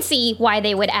mean, I can see why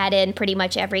they would add in pretty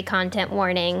much every content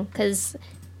warning, because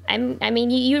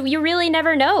you really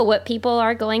never know what people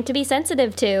are going to be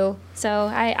sensitive to. So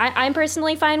I'm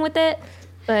personally fine with it,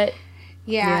 but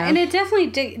yeah. And it definitely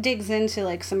digs into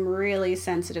like some really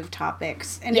sensitive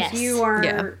topics. And if you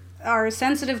are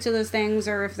sensitive to those things,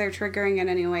 or if they're triggering in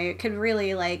any way, it could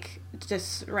really like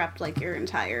disrupt like your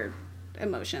entire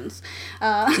emotions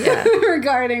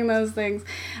regarding those things.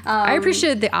 I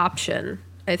appreciate the option,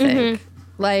 I think. Mm-hmm.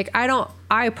 Like,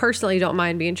 I personally don't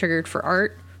mind being triggered for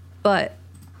art, but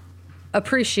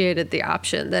appreciated the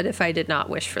option that if I did not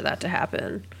wish for that to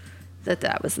happen,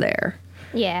 that was there.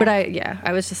 Yeah. But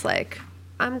I was just like,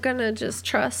 I'm gonna just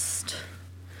trust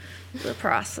the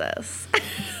process.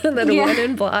 And then went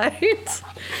in blind.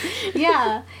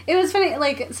 Yeah. It was funny,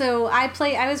 like, so I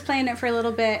was playing it for a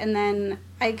little bit, and then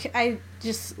I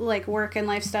just like work and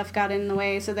life stuff got in the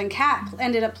way. So then Kat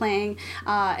ended up playing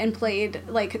and played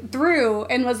like through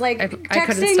and was like texting. I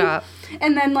couldn't stop.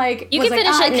 And then like you can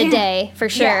finish it in a day for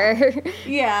sure.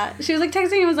 Yeah. She was like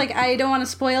texting and was like, I don't want to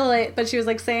spoil it, but she was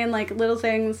like saying like little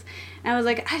things. And I was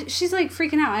like, she's like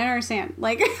freaking out. I don't understand.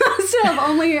 Like, I still have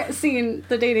only seen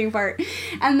the dating part.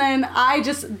 And then I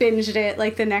just binged it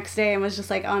like the next day and was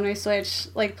just like on my Switch,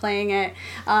 like playing it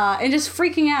and just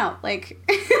freaking out. Like,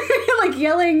 like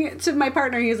yelling to my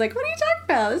partner. He was like, what are you talking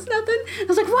about? It's nothing. I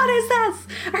was like, what is this?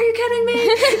 Are you kidding me?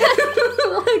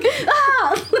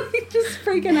 like, just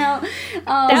freaking out.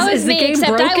 That was me,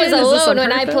 except I was alone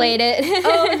when I played it.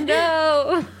 Oh,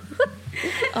 no.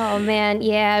 Oh man,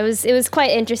 yeah, it was quite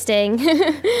interesting.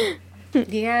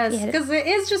 Yes, because it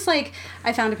is just like,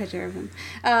 I found a picture of them.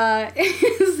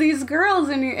 It's these girls,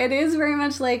 and it is very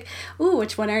much like, ooh,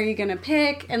 which one are you gonna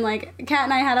pick? And like, Kat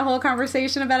and I had a whole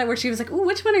conversation about it where she was like, ooh,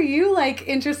 which one are you like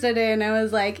interested in? I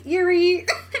was like, Yuri,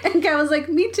 and Kat was like,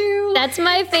 me too. That's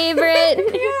my favorite.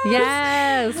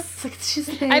 Yes. Like,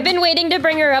 she's I've been waiting to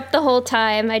bring her up the whole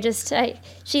time.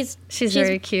 She's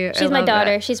very cute. She's my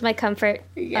daughter. She's my comfort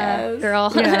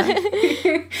girl.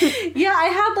 Yeah. Yeah,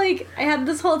 I had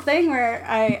this whole thing where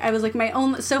I was like, my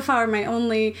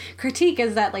only critique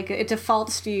is that like it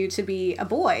defaults you to be a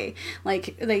boy.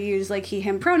 Like they use like he,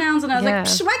 him pronouns, and I was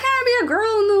like, why can't I be a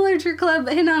girl in the literature club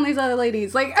hitting on these other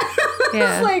ladies? Like,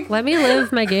 like, let me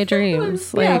live my gay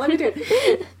dreams. Yeah, let me do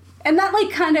it. And that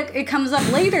like kind of, it comes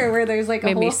up later where there's like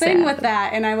a whole thing with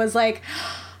that, and I was like,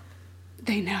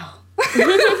 they know.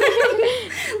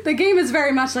 The game is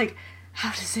very much like,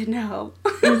 how does it know?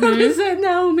 How does it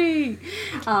know me?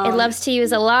 It loves to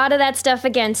use a lot of that stuff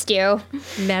against you.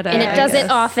 Meta. And it does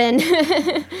it often.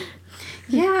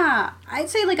 Yeah, I'd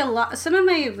say like some of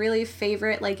my really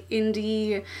favorite like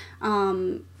indie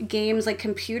games, like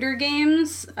computer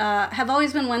games, have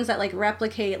always been ones that like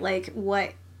replicate like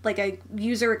what like a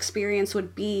user experience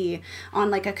would be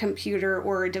on like a computer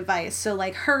or a device. So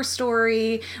like Her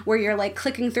Story, where you're like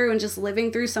clicking through and just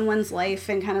living through someone's life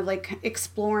and kind of like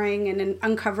exploring and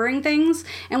uncovering things.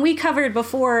 And we covered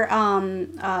before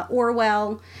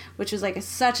Orwell, which was like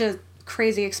such a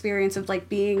crazy experience of like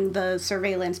being the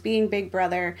surveillance, being Big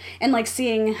Brother, and like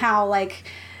seeing how like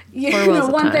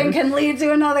one thing can lead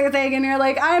to another thing, and you're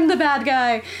like, I'm the bad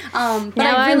guy. But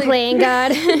now I'm playing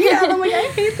God. Yeah, I'm like, I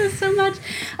hate this so much.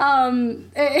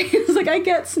 It's like I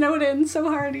get Snowden so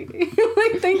hard.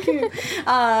 Like, thank you.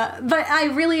 But I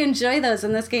really enjoy those,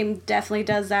 and this game definitely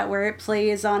does that, where it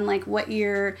plays on like what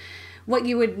you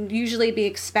would usually be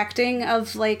expecting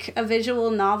of like a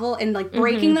visual novel, and like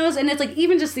breaking those. And it's like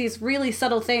even just these really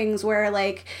subtle things where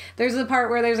like there's a part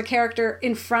where there's a character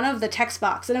in front of the text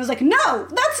box, and it was like, no,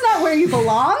 that's not where you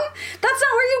belong. That's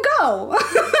not where you go.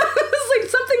 It's like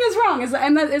something is wrong.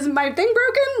 Is my thing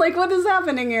broken? Like, what is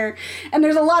happening here? And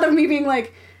there's a lot of me being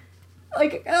like, is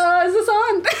this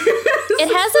on?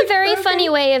 It has a very funny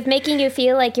way of making you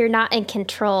feel like you're not in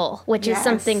control, which is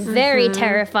something very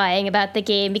terrifying about the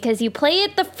game, because you play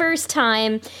it the first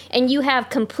time and you have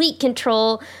complete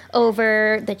control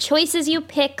over the choices you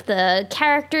pick, the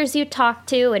characters you talk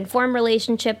to and form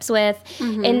relationships with.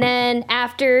 And then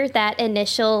after that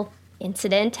initial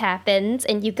incident happens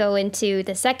and you go into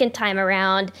the second time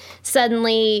around,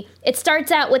 suddenly it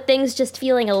starts out with things just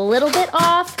feeling a little bit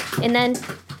off, and then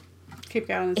keep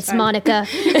going. It's Monica.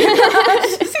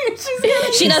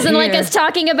 She doesn't like us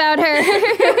talking about her.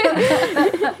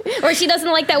 Or she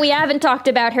doesn't like that we haven't talked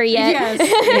about her yet.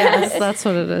 Yes, that's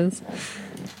what it is.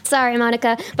 Sorry,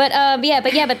 Monica. But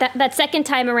that second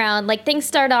time around, like, things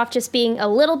start off just being a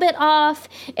little bit off,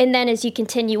 and then as you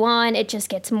continue on, it just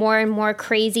gets more and more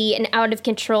crazy and out of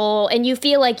control, and you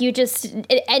feel like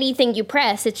anything you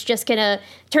press, it's just gonna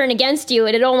turn against you,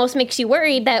 and it almost makes you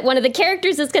worried that one of the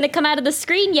characters is gonna come out of the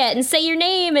screen yet and say your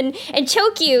name and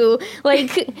choke you.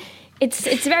 Like,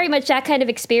 it's very much that kind of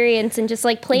experience, and just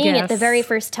like playing it the very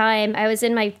first time. I was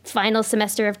in my final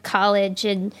semester of college,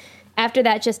 and after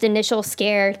that just initial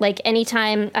scare, like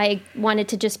anytime I wanted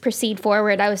to just proceed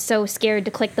forward, I was so scared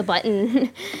to click the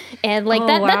button. And like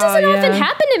that doesn't often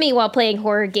happen to me while playing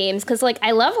horror games, because like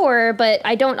I love horror, but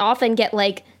I don't often get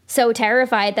like so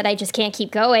terrified that I just can't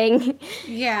keep going.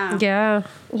 Yeah.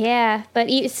 But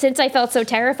since I felt so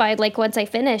terrified, like once I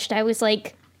finished, I was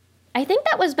like, I think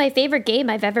that was my favorite game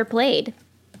I've ever played.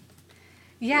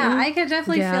 Yeah, I could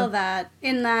definitely feel that,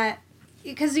 in that,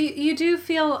 because you do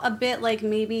feel a bit like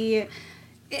maybe,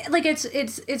 like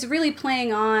it's really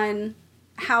playing on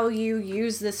how you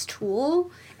use this tool,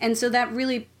 and so that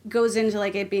really goes into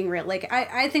like it being real. Like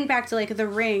I think back to like The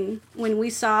Ring, when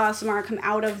we saw Samara come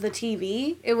out of the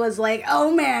TV, it was like,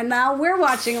 oh man, now we're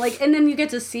watching, like, and then you get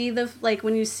to see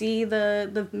when you see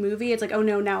the movie, it's like, oh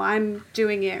no, now I'm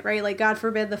doing it, right? Like, God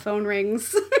forbid the phone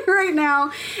rings right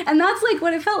now. And that's like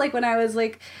what it felt like when I was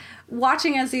like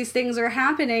watching as these things are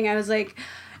happening. I was like,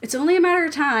 it's only a matter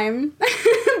of time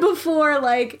before,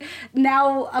 like,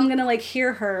 now I'm gonna like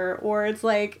hear her, or it's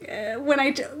like,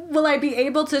 will I be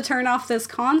able to turn off this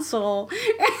console?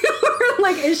 Or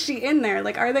like, is she in there?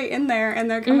 Like, are they in there and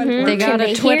they're coming? They got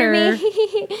a Twitter.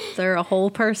 They're a whole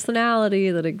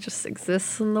personality that just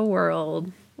exists in the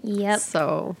world. Yep.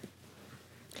 So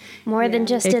more than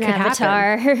just an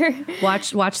avatar.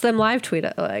 Watch them live tweet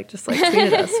it, like just like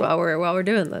tweet at us while we're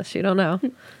doing this. You don't know.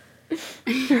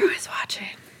 You're always watching.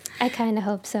 I kind of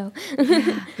hope so.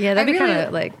 Yeah, that'd be kind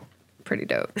of like pretty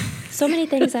dope. So many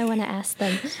things I want to ask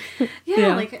them.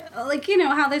 Yeah, like you know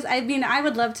how this. I mean, I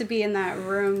would love to be in that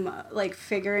room, like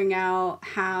figuring out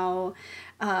how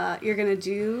you're gonna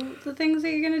do the things that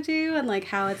you're gonna do, and like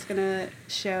how it's gonna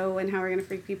show, and how we're gonna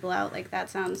freak people out. Like, that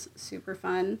sounds super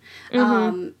fun.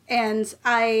 And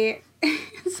I,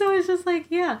 so it's just like,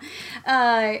 yeah.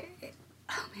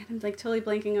 Oh man, I'm like totally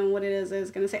blanking on what it is I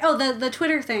was gonna say. Oh, the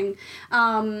Twitter thing.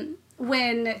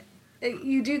 When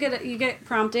you get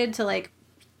prompted to like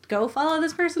go follow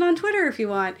this person on Twitter if you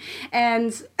want,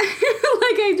 and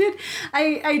like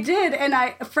I did,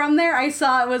 and from there I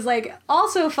saw it was like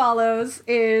also follows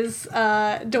is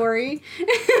Dory.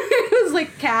 It was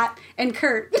like Kat and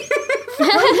Kurt. On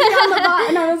the bot,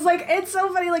 and I was like, it's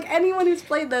so funny, like anyone who's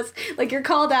played this, like, you're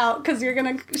called out because you're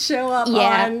gonna show up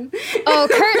on. Oh,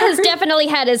 Kurt has definitely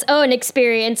had his own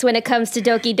experience when it comes to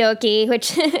Doki Doki,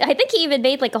 which I think he even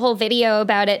made like a whole video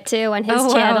about it too on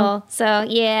his channel. Wow. So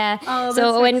yeah. Oh,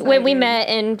 so when we met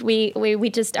and we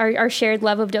just our shared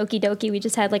love of Doki Doki, we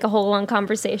just had like a whole long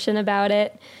conversation about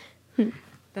it.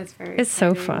 That's very It's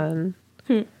exciting. So fun.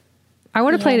 I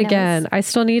want to play it again. I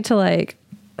still need to like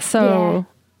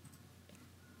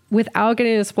without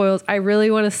getting into spoils, I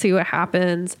really want to see what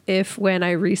happens if when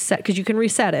I reset, because you can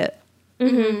reset it.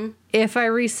 If I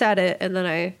reset it and then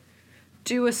I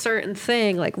do a certain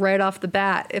thing, like right off the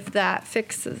bat, if that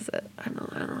fixes it. I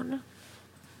don't know.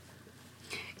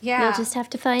 Yeah. You'll just have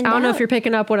to find out. I don't know if you're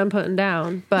picking up what I'm putting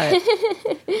down, but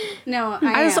No,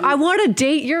 I want to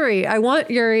date Yuri. I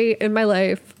want Yuri in my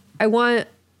life. I want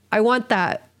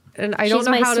that, and I don't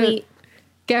know how to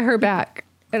get her back.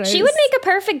 And she would make a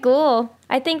perfect ghoul.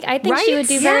 I think Right? she would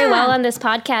do very well on this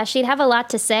podcast. She'd have a lot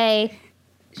to say.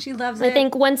 She loves it. I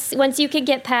think once you can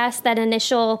get past that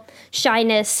initial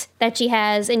shyness that she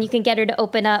has, and you can get her to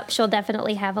open up, she'll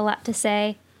definitely have a lot to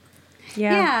say.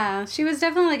 Yeah, she was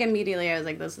definitely like immediately. I was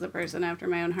like, "This is a person after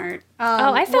my own heart."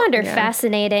 I found her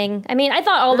fascinating. I mean, I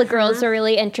thought all the girls were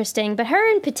really interesting, but her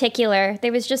in particular,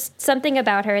 there was just something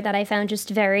about her that I found just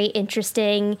very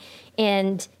interesting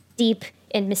and deep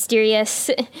and mysterious,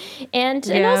 and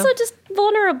also just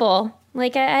vulnerable.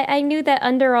 Like I knew that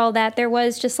under all that there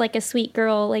was just like a sweet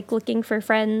girl like looking for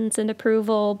friends and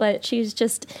approval, but she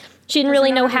didn't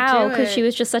really know how because she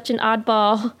was just such an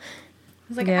oddball. I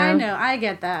was like, I know, I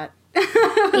get that.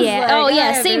 Yeah.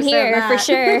 Like, Same here for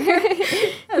sure.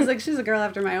 I was like, she's a girl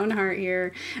after my own heart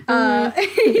here.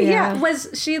 Yeah. Was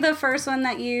she the first one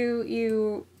that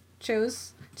you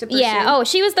chose to pursue? Yeah. Oh,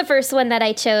 she was the first one that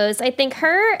I chose. I think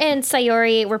her and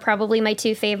Sayori were probably my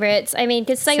two favorites. I mean,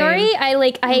 because Sayori,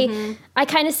 I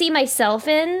kind of see myself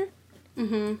in.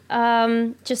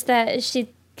 Just that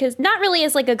because not really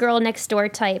as like a girl next door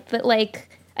type, but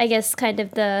like I guess kind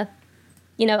of the.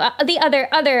 The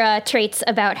other traits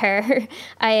about her,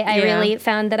 I really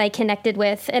found that I connected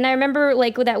with, and I remember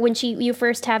like that when you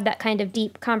first have that kind of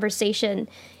deep conversation,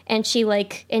 and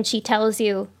she tells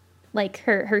you like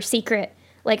her secret.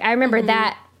 Like I remember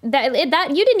that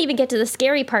you didn't even get to the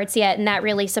scary parts yet, and that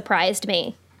really surprised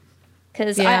me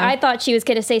because I thought she was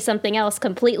going to say something else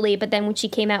completely, but then when she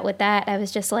came out with that, I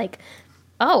was just like,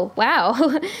 oh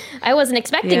wow, I wasn't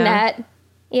expecting that.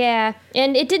 Yeah,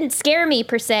 and it didn't scare me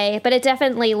per se, but it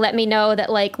definitely let me know that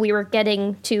like we were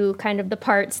getting to kind of the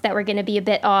parts that were going to be a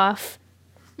bit off.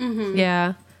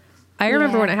 Yeah, I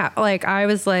remember when I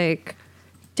was like,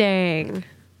 dang,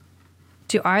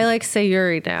 do I like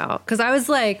Sayuri now? Because I was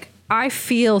like, I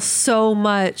feel so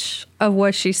much of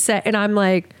what she said, and I'm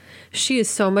like, she is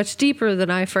so much deeper than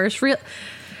I first realized.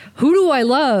 Who do I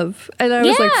love? And I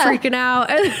was like freaking out.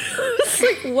 And I was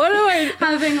like, what do I...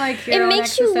 Having like it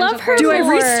makes you love her Do more.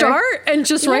 I restart and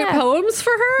just write poems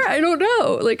for her? I don't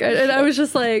know. Like, and I was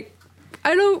just like,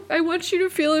 I want you to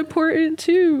feel important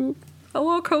too. I'll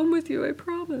walk home with you, I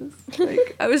promise.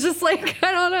 Like, I was just like,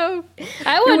 I don't know.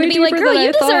 I wanted to be like, girl,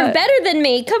 you deserve better than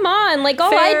me. Come on. Like,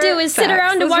 all I do is sit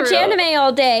around and watch anime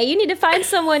all day. You need to find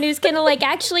someone who's going to like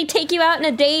actually take you out on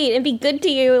a date and be good to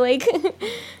you. Like,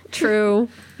 true.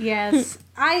 Yes.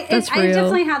 I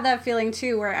definitely had that feeling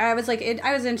too, where I was like,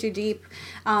 I was in too deep,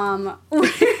 where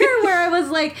I was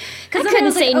like, I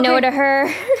couldn't say no to her.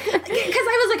 Because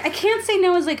I was like, I can't say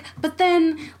no. I was like, but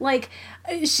then like,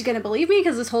 is she gonna believe me?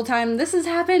 Because this whole time this has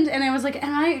happened, and I was like,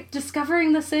 am I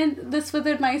discovering this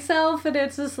within myself? And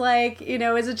it's just like,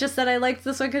 is it just that I liked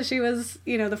this one because she was,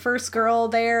 the first girl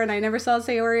there, and I never saw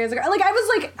Sayori as a girl? Like,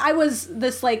 I was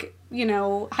this like,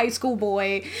 high school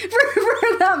boy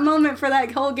for that moment, for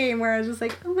that whole game, where I was just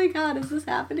like, oh my god, is this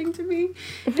happening to me?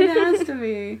 It has to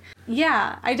be.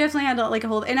 Yeah, I definitely had to like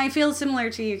hold, and I feel similar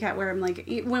to you, Kat, where I'm like,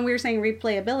 when we were saying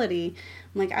replayability,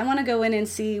 I'm like, I want to go in and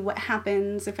see what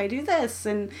happens if I do this,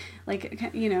 and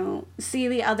like, see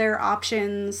the other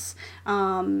options,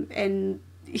 and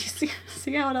you see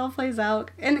how it all plays out.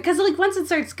 And because like once it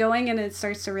starts going and it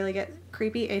starts to really get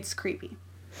creepy, it's creepy.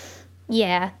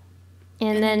 Yeah.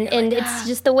 And it's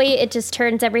just the way it just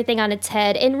turns everything on its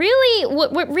head. And really,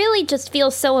 what really just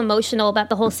feels so emotional about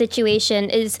the whole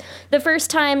situation is the first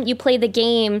time you play the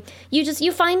game,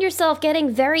 you find yourself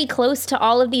getting very close to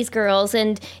all of these girls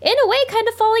and in a way kind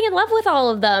of falling in love with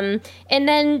all of them. And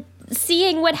then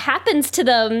seeing what happens to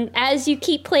them as you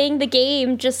keep playing the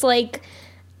game, just like,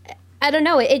 I don't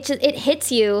know, it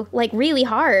hits you like really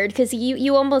hard because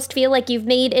you almost feel like you've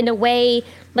made, in a way,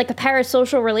 like a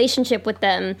parasocial relationship with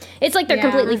them. It's like they're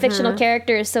completely fictional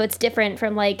characters, so it's different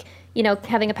from like,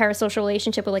 having a parasocial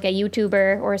relationship with like a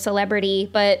YouTuber or a celebrity,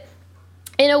 but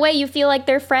in a way you feel like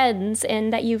they're friends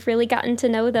and that you've really gotten to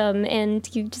know them, and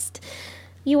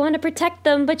you want to protect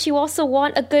them, but you also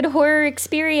want a good horror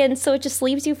experience, so it just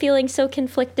leaves you feeling so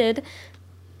conflicted.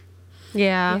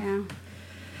 Yeah.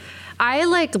 I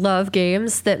love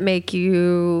games that make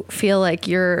you feel like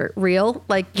you're real,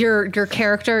 like your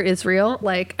character is real.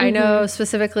 Like I know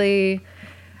specifically,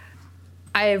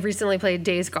 I recently played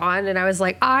Days Gone, and I was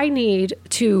like, I need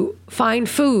to find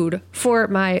food for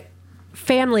my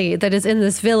family that is in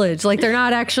this village. Like, they're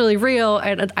not actually real,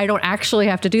 and I don't actually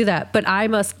have to do that, but I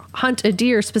must hunt a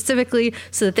deer specifically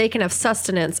so that they can have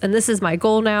sustenance, and this is my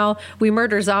goal now. We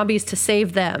murder zombies to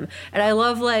save them. And I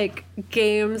love like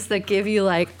games that give you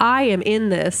like, I am in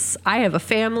this. I have a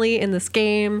family in this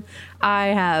game. I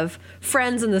have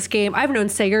friends in this game. I've known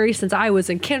Sayuri since I was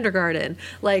in kindergarten.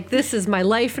 Like, this is my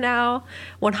life now.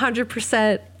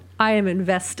 100%. I am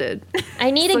invested.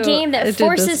 I need a game that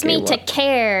forces me to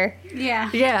care. Yeah.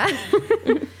 Yeah.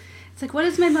 It's like, what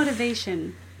is my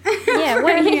motivation? Yeah, for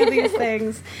what any of these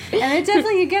things? And it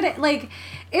definitely, you get it. Like,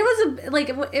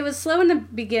 it was slow in the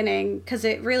beginning because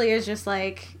it really is just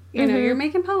like, you know, you're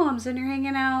making poems and you're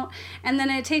hanging out, and then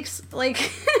it takes, like,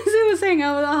 as I was saying,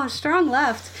 strong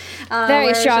left.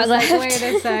 Very strong left. Like, wait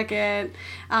a second.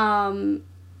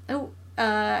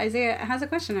 Isaiah has a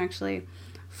question, actually.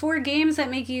 For games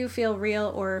that make you feel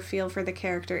real or feel for the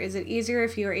character, is it easier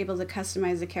if you are able to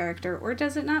customize the character, or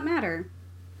does it not matter?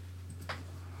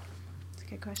 That's a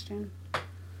good question.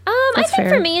 I think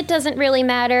for me it doesn't really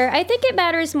matter. I think it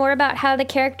matters more about how the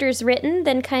character is written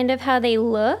than kind of how they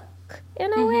look,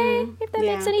 in a way, if that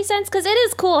makes any sense. Because it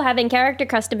is cool having character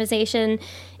customization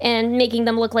and making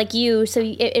them look like you, so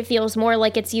it feels more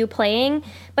like it's you playing.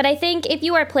 But I think if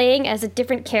you are playing as a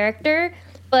different character,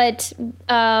 but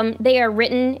they are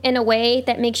written in a way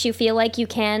that makes you feel like you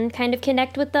can kind of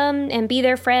connect with them and be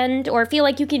their friend, or feel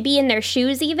like you could be in their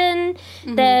shoes even,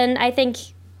 then I think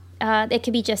it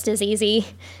could be just as easy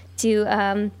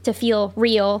to feel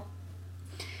real.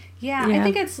 Yeah, I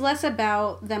think it's less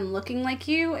about them looking like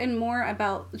you and more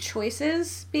about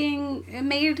choices being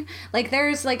made. Like,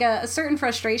 there's like a certain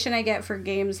frustration I get for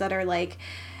games that are like,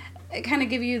 kind of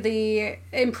give you the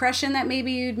impression that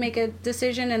maybe you'd make a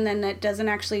decision and then it doesn't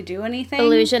actually do anything.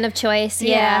 Illusion of choice,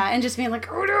 yeah. And just being like,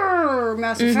 oh,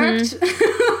 Mass Effect,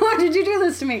 why did you do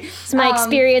this to me? It's my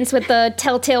experience with the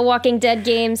Telltale Walking Dead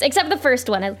games, except the first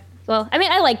one.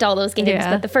 I liked all those games,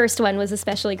 but the first one was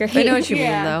especially great. I know what you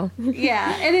mean, though.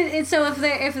 Yeah, and so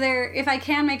if I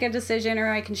can make a decision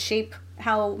or I can shape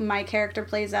how my character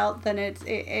plays out, then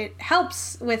it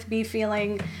helps with me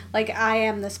feeling like I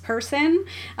am this person,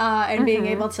 and being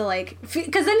able to, like,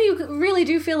 because then you really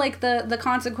do feel like the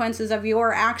consequences of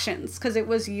your actions, because it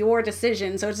was your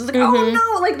decision. So it's just like, oh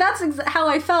no, like that's how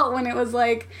I felt when it was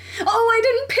like, oh, I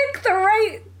didn't pick the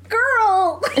right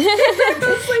girl.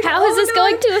 Like, how is this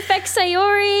going to affect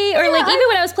Sayori? Or like, even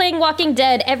when I was playing Walking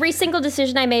Dead, every single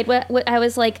decision I made, I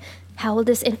was like, how will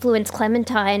this influence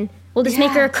Clementine? Will this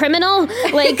make her a criminal?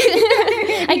 Like,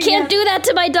 I can't do that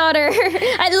to my daughter.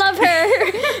 I love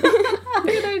her. How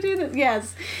did I do this?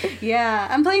 Yes. Yeah.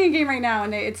 I'm playing a game right now,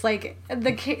 and it's like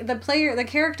the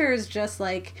character is just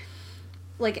like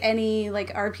any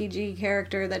like RPG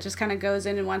character that just kind of goes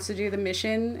in and wants to do the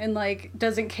mission and like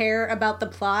doesn't care about the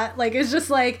plot. Like, it's just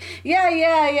like,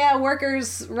 yeah,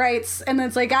 workers' rights, and then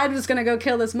it's like, I'm just gonna go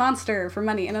kill this monster for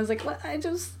money. And I was like, what? I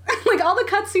just like, all the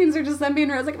cutscenes are just them being.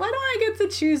 I was like, why don't I get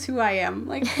to choose who I am?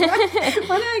 Like, why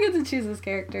do I get to choose this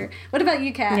character? What about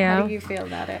you, Kat? How do you feel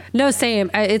about it? No,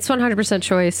 same. It's 100%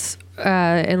 choice,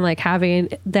 and like having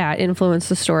that influence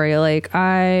the story. Like,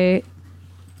 I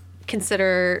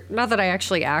consider, not that I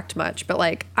actually act much, but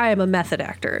like, I am a method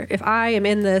actor. If I am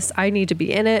in this, I need to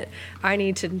be in it. I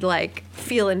need to like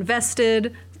feel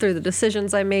invested through the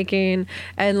decisions I'm making,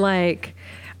 and like,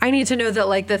 I need to know that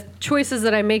like the choices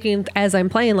that I'm making as I'm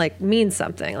playing like mean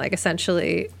something. Like,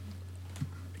 essentially,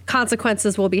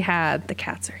 consequences will be had. The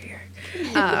cats are here.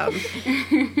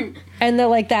 And that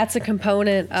like, that's a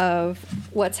component of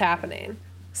what's happening.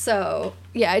 So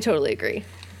yeah, I totally agree.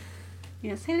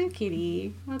 Yes, hello,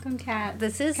 kitty. Welcome, Kat.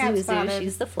 This is Cat Zuzu. spotted.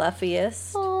 She's the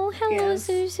fluffiest. Oh, hello, Yes.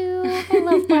 Zuzu. I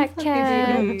love black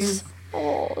babies. cats.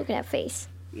 Oh, look at that face.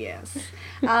 Yes.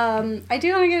 I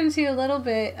do want to get into a little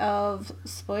bit of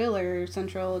spoiler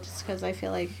central, just because I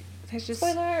feel like there's just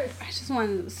Spoilers. I just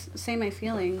want to say my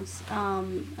feelings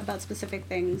about specific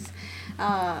things.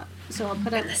 So I'll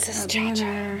put up This is a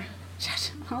banner.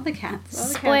 All the cats. All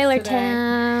the Spoiler cats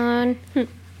today. town.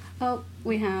 Oh,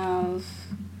 we have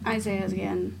Isaiah's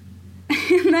again.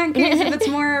 In that case, if it's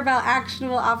more about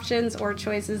actionable options or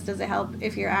choices, does it help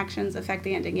if your actions affect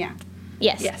the ending? Yeah.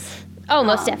 Yes. Yes. Oh,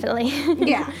 most definitely.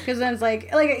 Yeah, because then it's like,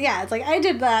 yeah, it's like, I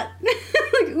did that.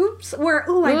 Like, oops, or,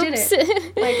 ooh, I did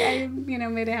it. Like, I,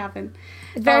 made it happen.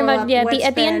 Very Follow much, up, yeah. what's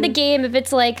At the end of the been- game, if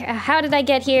it's like, how did I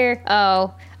get here?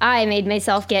 Oh, I made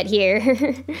myself get here.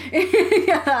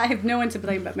 Yeah, I have no one to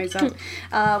blame but myself.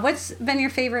 What's been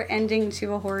your favorite ending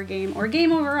to a horror game or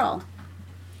game overall?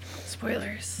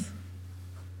 Spoilers.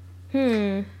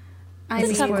 I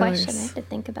That's a tough mean, question. I have to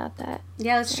think about that.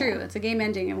 yeah, that's true. It's a game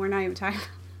ending, and we're not even talking.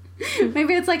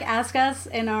 Maybe it's like ask us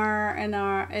in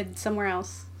somewhere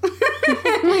else.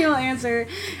 We will answer,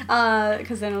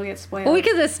 because then we'll get spoiled. Well, we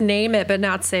could just name it, but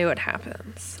not say what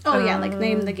happens. Oh yeah, like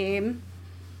name the game.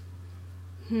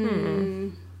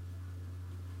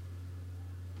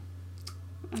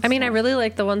 I mean, I really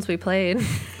like the ones we played.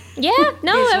 Yeah,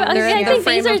 no, I think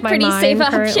these are pretty safe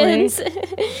options.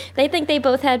 They think they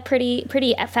both had pretty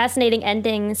fascinating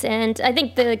endings, and I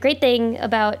think the great thing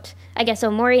about, I guess,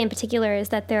 Omori in particular is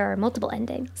that there are multiple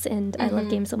endings, and I love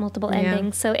games with multiple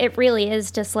endings. So it really is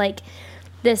just like,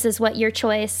 this is what your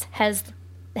choice has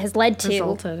led to.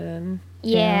 Resulted in.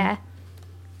 Yeah.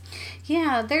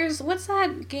 Yeah, there's, what's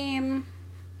that game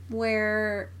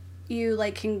where you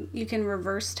like you can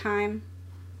reverse time?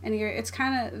 And it's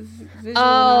kind of visual.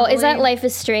 Oh, is that Life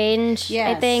is Strange?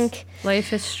 Yes. I think.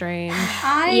 Life is Strange.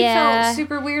 I felt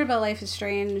super weird about Life is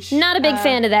Strange. Not a big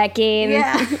fan of that game.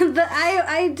 Yeah,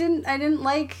 I didn't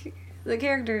like the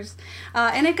characters,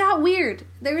 and it got weird.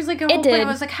 There was like a whole point I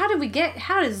was like, how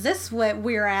does this what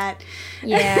we're at?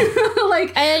 Yeah,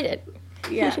 like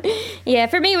yeah. Yeah,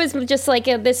 for me it was just like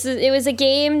it was a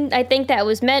game I think that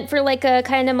was meant for like a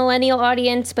kind of millennial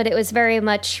audience, but it was very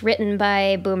much written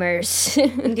by boomers.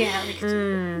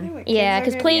 Yeah. Yeah,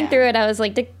 because playing through it I was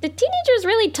like, the teenagers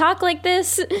really talk like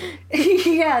this?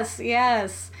 Yes.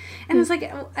 And it's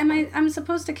like, I'm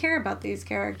supposed to care about these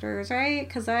characters, right?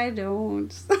 Because I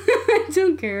don't. I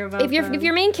don't care about them. If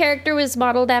your main character was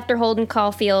modeled after Holden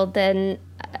Caulfield, then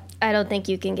I don't think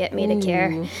you can get me to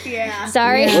care. Yeah.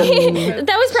 Sorry. Yeah.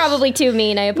 That was probably too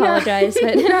mean. I apologize.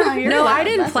 But no, I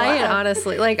didn't play it,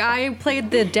 honestly. Like, I played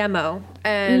the demo,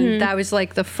 and that was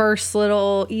like the first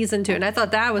little ease into it. And I thought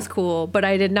that was cool, but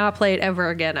I did not play it ever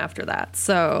again after that.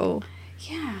 So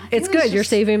yeah, it's good. You're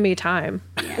saving me time.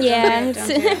 Yeah.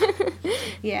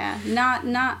 Yeah,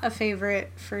 not a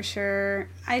favorite for sure.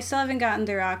 I still haven't gotten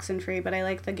through Oxenfree, but I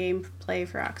like the gameplay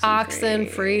for Oxenfree.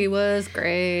 Oxenfree was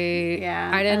great. Yeah,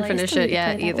 I didn't finish it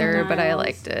yet either, but I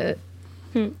liked it.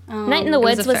 Night in the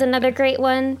Woods was another great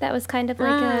one. That was kind of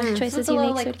like a choices you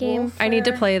make sort of game. I need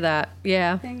to play that.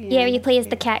 Yeah. Yeah, you play as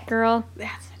the cat girl.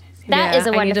 That's what it is. That is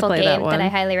a wonderful game that I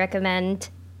highly recommend.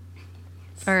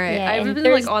 All right. Yeah, I've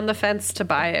been like on the fence to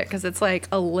buy it because it's like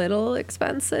a little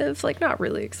expensive. Like, not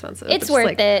really expensive. It's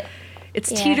worth it. It's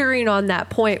teetering on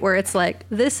that point where it's like,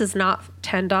 this is not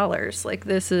 $10. Like,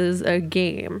 this is a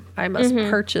game I must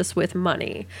purchase with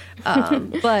money.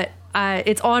 But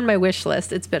it's on my wish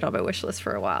list. It's been on my wish list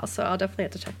for a while, so I'll definitely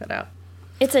have to check that out.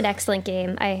 It's an excellent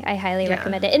game. I highly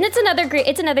recommend it. And it's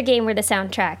another game where the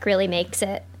soundtrack really makes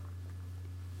it.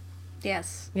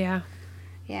 Yes. Yeah.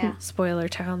 Yeah. Spoiler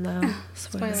Town, though.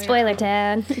 Spoiler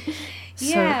Town.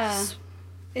 Yeah.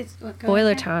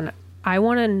 Spoiler Town. I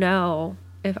want to know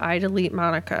if I delete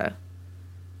Monica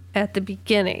at the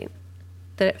beginning,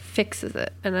 that it fixes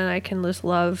it, and then I can just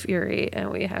love Yuri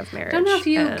and we have marriage. I don't know if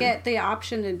you get the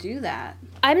option to do that.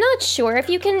 I'm not sure if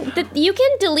you can. You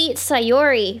can delete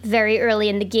Sayori very early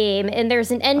in the game, and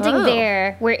there's an ending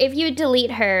there where if you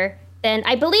delete her, then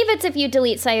I believe it's if you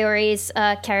delete Sayori's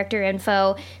character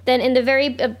info, then in the very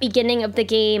beginning of the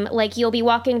game, like you'll be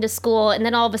walking to school, and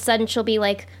then all of a sudden she'll be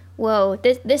like, "Whoa,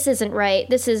 this isn't right.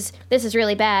 This is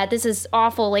really bad. This is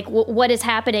awful. Like, what is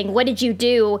happening? What did you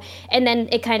do?" And then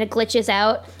it kind of glitches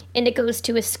out, and it goes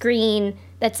to a screen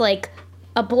that's like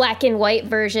a black and white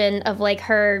version of like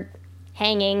her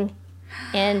hanging,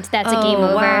 and that's a game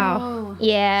over. Wow.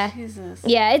 Yeah. Jesus.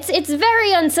 Yeah, it's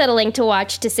very unsettling to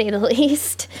watch, to say the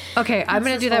least. Okay, I'm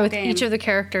going to do that with game. each of the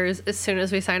characters as soon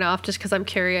as we sign off, just because I'm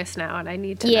curious now and I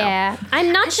need to know. Yeah.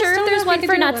 I'm not sure if there's one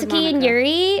for Natsuki and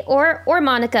Yuri or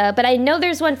Monica, but I know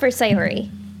there's one for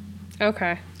Sayori.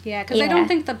 Okay. Yeah, because I don't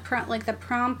think the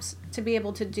prompt to be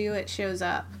able to do it shows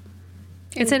up.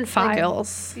 It's in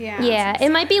files. Yeah,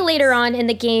 it might be later on in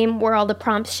the game where all the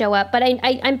prompts show up, but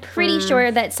I'm pretty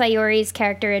sure that Sayori's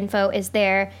character info is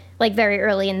there, like, very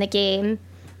early in the game.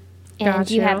 And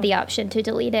you have the option to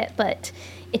delete it, but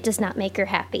it does not make her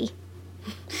happy.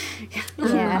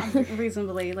 Yeah.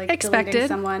 Reasonably, like, expected. Deleting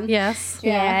someone. Yes.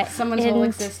 Yeah. Someone's whole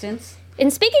existence.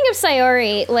 And speaking of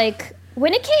Sayori, like,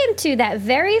 when it came to that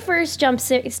very first jump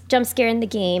scare in the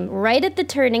game, right at the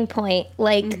turning point,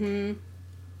 like...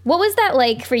 What was that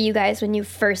like for you guys when you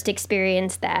first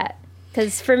experienced that?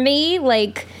 Because for me,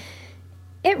 like,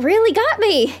 it really got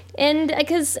me. And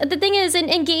because the thing is,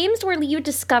 in games where you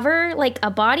discover, like,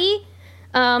 a body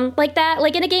like that,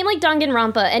 like in a game like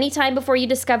Danganronpa, anytime before you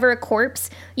discover a corpse,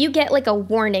 you get, like, a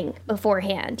warning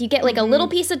beforehand. You get, like, a little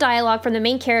piece of dialogue from the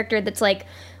main character that's like,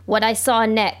 "What I saw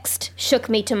next shook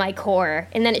me to my core."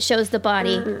 And then it shows the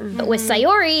body. But with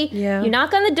Sayori, you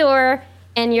knock on the door,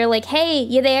 and you're like, "Hey,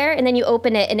 you there?" And then you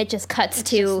open it, and it just cuts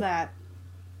to that.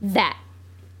 that.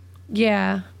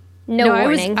 Yeah. No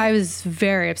warning. I was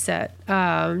very upset.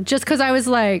 Just because I was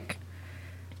like,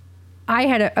 I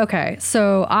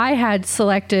had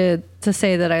selected to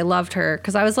say that I loved her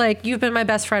because I was like, you've been my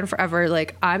best friend forever.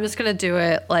 Like, I'm just going to do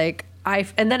it. Like,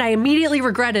 and then I immediately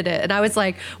regretted it. And I was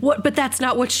like, what? But that's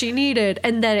not what she needed.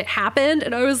 And then it happened.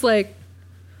 And I was like,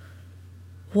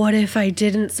 what if I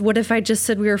didn't? What if I just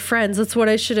said we were friends? That's what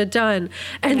I should have done.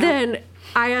 And then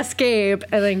I asked Gabe,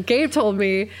 and then Gabe told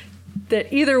me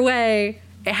that either way,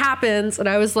 it happens. And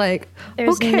I was like,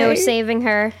 there's no saving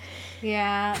her.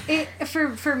 Yeah.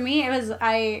 For me, it was,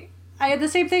 I had the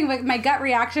same thing. Like, my gut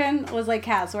reaction was like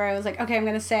Cass, where I was like, okay, I'm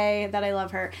going to say that I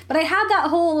love her. But I had that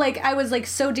whole, like, I was, like,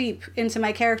 so deep into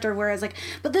my character where I was like,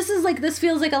 but this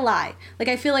feels like a lie. Like,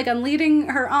 I feel like I'm leading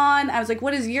her on. I was like,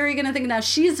 what is Yuri going to think now?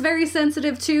 She's very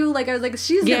sensitive, too. Like, I was like,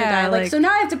 she's going to die. Like, so now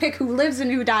I have to pick who lives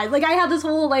and who dies. Like, I had this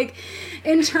whole, like,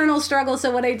 internal struggle. So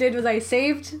what I did was I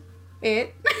saved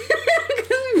it.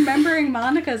 Remembering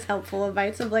Monica's helpful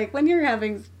advice of, like, when you're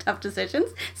having tough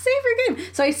decisions, save your game.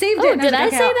 So I saved it. Did I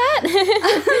say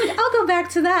that? I'll go back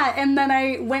to that. And then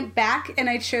I went back and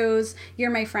I chose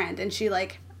You're My Friend. And she,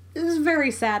 like, it was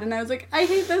very sad. And I was like, I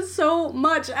hate this so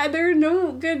much. There are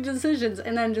no good decisions.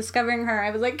 And then discovering her, I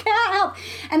was like, can't help.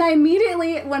 And I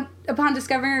immediately, upon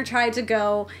discovering her, tried to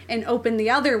go and open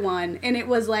the other one. And it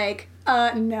was like,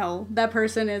 no, that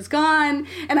person is gone.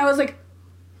 And I was like,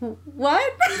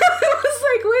 what? I was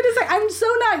like, wait a second. I'm so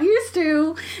not used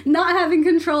to not having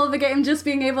control of the game, just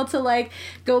being able to, like,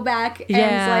 go back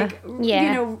and, like,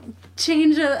 you know,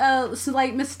 change a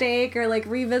slight mistake or, like,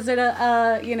 revisit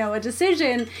a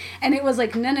decision. And it was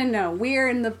like, no. We're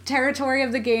in the territory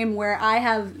of the game where I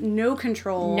have no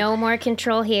control. No more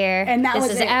control here. And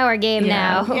this is our game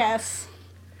now. Yes.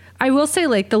 I will say,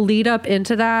 like, the lead up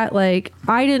into that, like,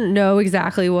 I didn't know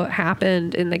exactly what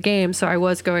happened in the game, so I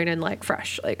was going in, like,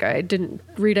 fresh. Like, I didn't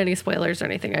read any spoilers or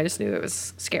anything. I just knew it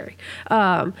was scary.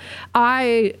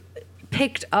 I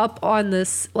picked up on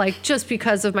this, like, just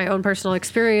because of my own personal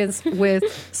experience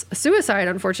with suicide,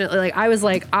 unfortunately. Like, I was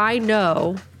like, I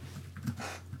know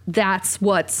that's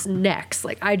what's next.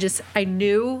 Like, I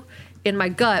knew in my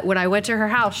gut when I went to her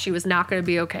house, she was not going to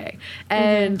be okay.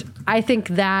 And I think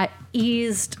that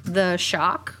eased the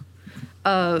shock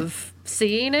of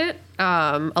seeing it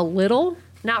a little,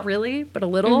 not really, but a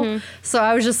little. So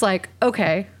I was just like,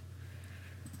 okay,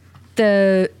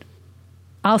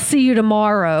 I'll see you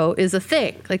tomorrow is a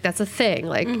thing. Like, that's a thing,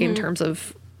 like, in terms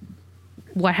of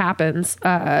what happens.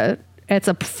 It's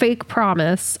a fake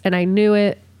promise, and I knew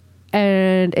it,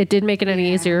 and it didn't make it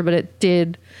any easier, but it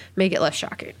did make it less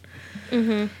shocking.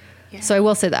 So I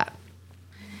will say that.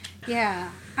 Yeah.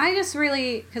 I just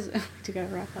really, because we do gotta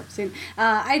wrap up soon.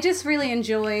 I just really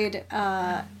enjoyed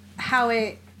how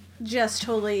it just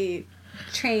totally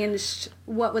changed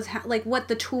what was what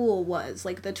the tool was,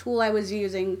 like the tool I was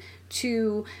using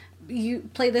to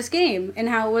play this game, and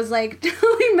how it was like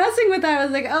totally messing with that. I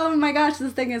was like, oh my gosh,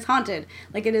 this thing is haunted,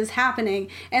 like it is happening.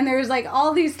 And there's like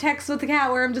all these texts with the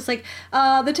cat where I'm just like,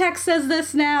 the text says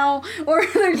this now, or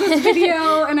there's this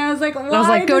video, and I was like, why? I was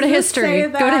like, go to history,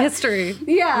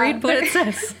 yeah, read what it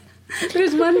says.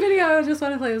 There's one video I just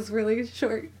want to play, this really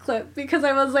short clip, because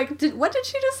I was like, what did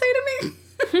she just say to me?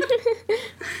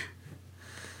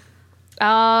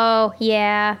 Oh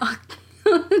yeah.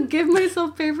 Give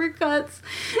myself paper cuts.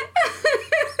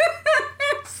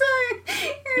 Sorry,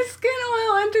 your skin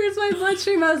oil enters my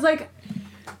bloodstream. I was like,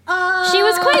 She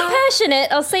was quite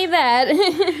passionate, I'll say that.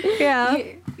 Yeah.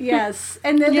 Yes.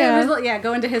 And then there was,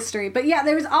 go into history. But yeah,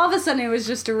 there was, all of a sudden it was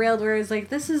just derailed where it was like,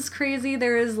 this is crazy.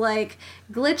 There is like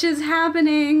glitches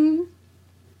happening.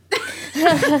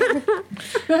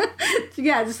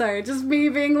 Yeah, sorry. Just me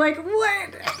being like,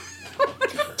 what?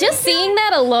 Just seeing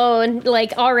that alone,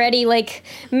 like, already, like,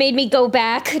 made me go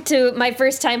back to my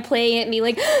first time playing it and be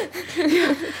like...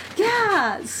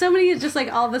 Yeah, so many, just,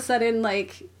 like, all of a sudden,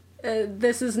 like,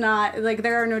 this is not, like,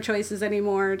 there are no choices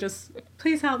anymore, just,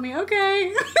 please help me,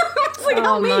 okay? It's like,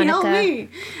 help me.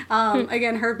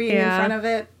 Again, her being in front of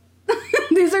it.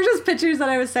 These are just pictures that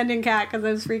I was sending Kat because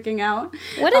I was freaking out.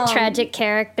 What a tragic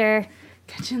character.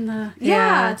 Catching the...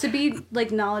 to be, like,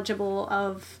 knowledgeable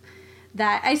of...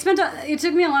 that it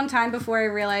took me a long time before I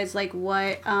realized like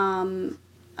what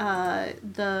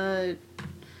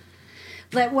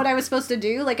what I was supposed to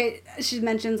do. Like she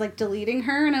mentions like deleting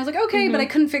her, and I was like, okay, but I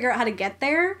couldn't figure out how to get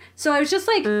there. So I was just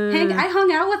like, I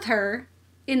hung out with her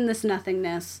in this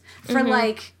nothingness for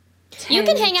like 10, you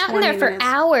can hang out in there for minutes.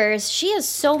 hours. She has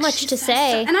so much to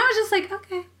say. And I was just like,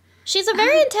 okay. She's a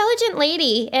very intelligent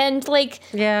lady, and like,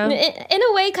 Yeah. in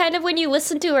a way, kind of when you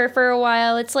listen to her for a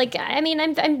while, it's like, I mean,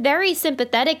 I'm very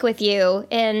sympathetic with you,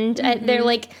 and they're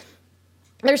like,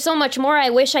 there's so much more I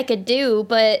wish I could do,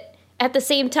 but at the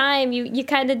same time, you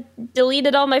kind of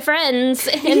deleted all my friends,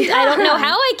 and I don't know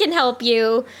how I can help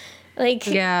you. Like,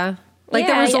 Yeah. Like,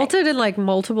 Yeah, that resulted in, like,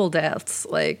 multiple deaths.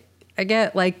 Like, I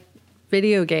get, like,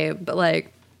 video game, but,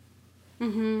 like,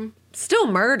 still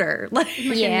murder. Like,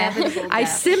 yeah, I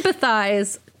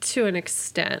sympathize to an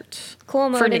extent.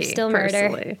 cool for motive, me, still murder.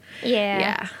 personally.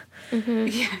 Yeah.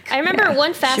 Yeah. I remember Yeah,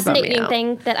 one she bummed me fascinating out.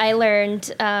 thing that I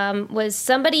learned was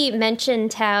somebody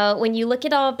mentioned how when you look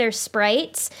at all of their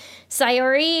sprites,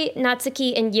 Sayori,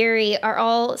 Natsuki, and Yuri are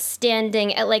all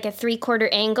standing at like a 3/4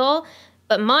 angle,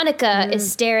 but Monica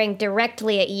is staring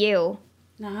directly at you.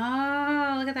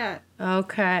 Oh, look at that.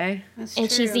 Okay. That's And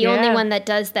true. she's the only Yeah. one that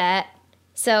does that.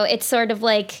 So it's sort of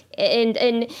like,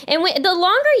 the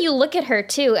longer you look at her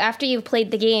too, after you've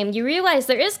played the game, you realize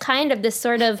there is kind of this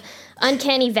sort of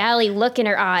uncanny valley look in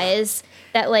her eyes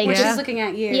that like, When Yeah. she's looking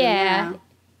at you. Yeah.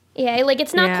 yeah, like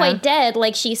it's not Yeah. quite dead.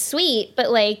 Like she's sweet,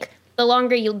 but like the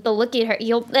longer you look at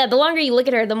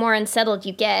her, the more unsettled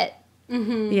you get.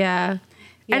 Yeah.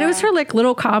 And it was her, like,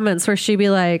 little comments where she'd be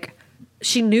like,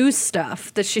 she knew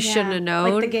stuff that she shouldn't have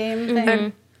known. Like the game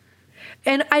thing.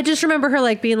 And I just remember her,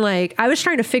 like, being like, I was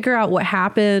trying to figure out what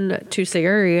happened to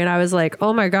Sayuri, and I was like,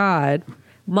 oh my God,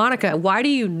 Monica, why do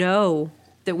you know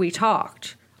that we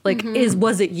talked? Like,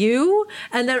 was it you?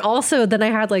 And then also, I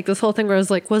had, like, this whole thing where I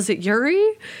was like, was it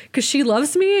Yuri? Because she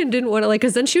loves me and didn't want to, like,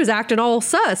 because then she was acting all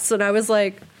sus, and I was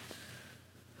like,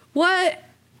 what?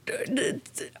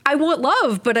 I want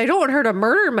love, but I don't want her to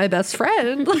murder my best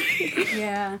friend.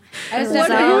 Yeah. I was What-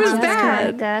 definitely- who is Just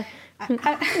bad? Monica.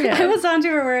 I was on to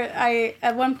her where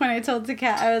at one point I told the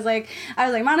cat, I was like,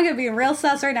 Monica being real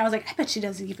sus right now. I was like, I bet she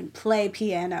doesn't even play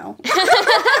piano.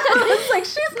 I was like,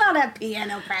 she's not at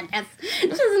piano practice. She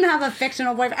doesn't have a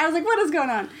fictional boyfriend. I was like, what is going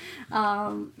on?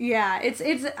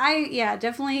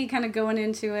 Definitely kind of going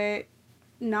into it,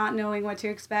 not knowing what to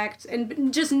expect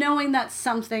and just knowing that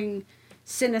something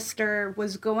sinister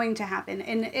was going to happen.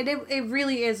 And it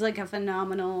really is like a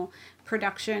phenomenal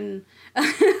production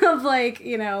of like,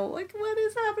 like what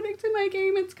is happening to my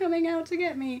game? It's coming out to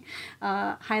get me.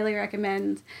 Highly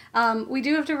recommend. We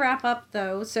do have to wrap up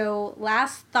though. So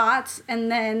last thoughts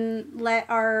and then let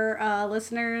our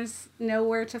listeners know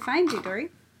where to find you, Dory.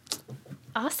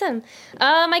 Awesome.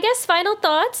 I guess final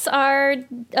thoughts are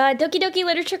Doki Doki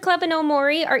Literature Club and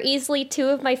Omori are easily two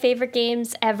of my favorite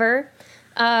games ever.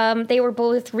 They were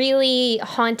both really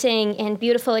haunting and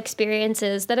beautiful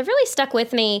experiences that have really stuck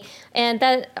with me. And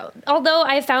that, although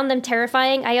I found them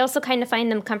terrifying, I also kind of find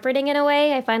them comforting in a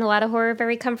way. I find a lot of horror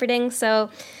very comforting. So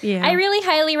Yeah. I really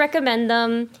highly recommend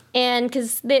them. And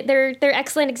because they're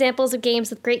excellent examples of games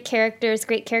with great characters,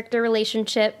 great character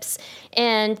relationships,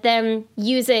 and them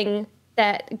using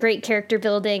that great character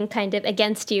building kind of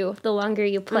against you the longer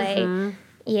you play.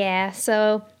 Yeah,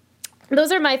 so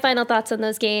those are my final thoughts on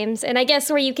those games. And I guess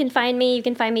where you can find me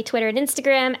Twitter and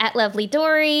Instagram at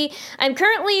 @LovelyDory. I'm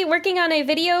currently working on a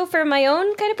video for my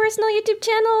own kind of personal YouTube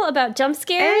channel about jump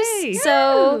scares. Hey.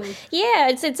 So yeah,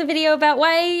 it's a video about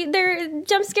why their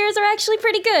jump scares are actually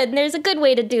pretty good, and there's a good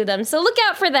way to do them. So look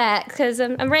out for that, because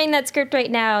I'm writing that script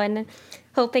right now and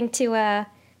hoping to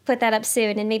put that up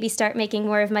soon and maybe start making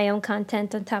more of my own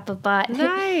content on top of Bot.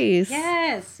 Nice.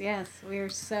 Yes, we are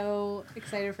so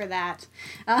excited for that.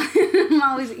 I'm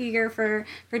always eager for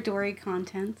Dory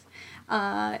content.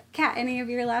 Kat, any of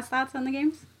your last thoughts on the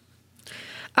games?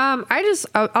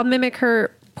 I'll mimic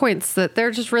her points that they're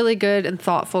just really good and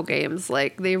thoughtful games.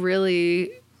 Like, they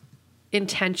really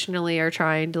intentionally are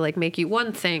trying to, like, make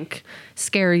you think,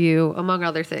 scare you, among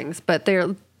other things. But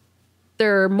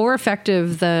they're more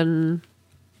effective than,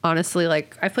 honestly,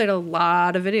 like, I've played a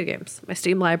lot of video games. My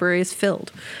Steam library is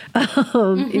filled.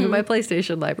 Even my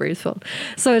PlayStation library is filled.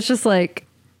 So it's just like,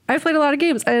 I've played a lot of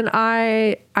games, and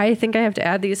I think I have to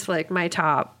add these to, like, my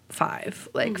top 5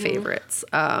 favorites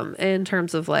in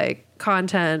terms of, like,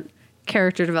 content,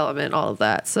 character development, all of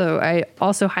that. So I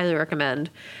also highly recommend.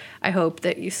 I hope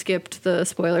that you skipped the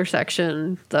spoiler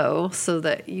section though, so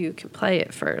that you can play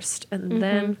it first and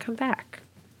then come back.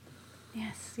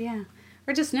 Yes, yeah.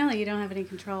 Or just know that you don't have any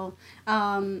control.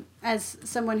 As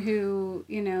someone who,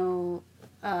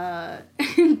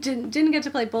 didn't get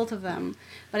to play both of them,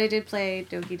 but I did play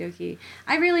Doki Doki.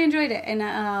 I really enjoyed it,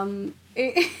 and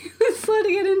it was slow to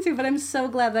get into, but I'm so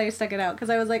glad that I stuck it out,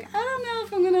 because I was like, I don't know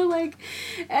if I'm gonna like,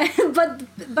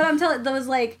 but I'm telling those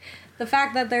the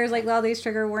fact that there's like all these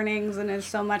trigger warnings and there's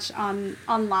so much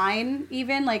online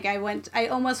even, like I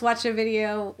almost watched a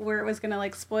video where it was gonna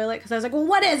like spoil it because I was like, well,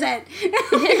 what is it?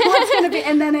 What's gonna be?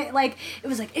 And then it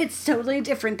was like, it's totally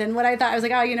different than what I thought. I was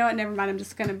like, oh, you know what, never mind, I'm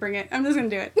just gonna bring it, I'm just gonna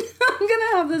do it. I'm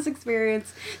gonna have this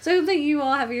experience. So I hope that you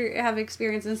all have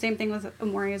experience, and same thing with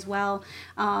Omori as well.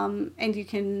 And you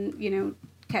can, you know,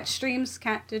 catch streams.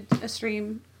 Kat did a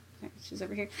stream, she's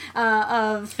over here,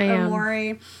 of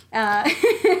Omori,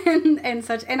 and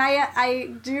such. And I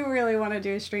do really want to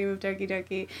do a stream of Doki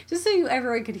Doki, just so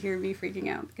everyone could hear me freaking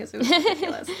out, because it was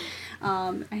ridiculous.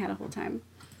 I had a whole time.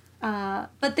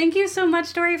 But thank you so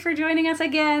much, Dory, for joining us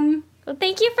again. Well,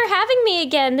 thank you for having me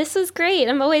again. This was great.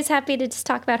 I'm always happy to just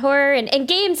talk about horror and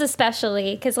games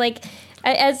especially, because like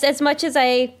as much as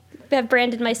I have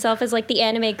branded myself as like the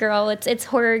anime girl, it's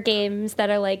horror games that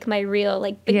are like my real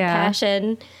like big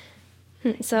passion.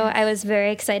 So I was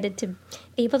very excited to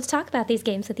be able to talk about these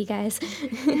games with you guys.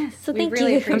 Yes, so thank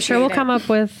you. I'm sure we'll come up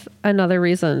with another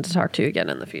reason to talk to you again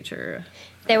in the future.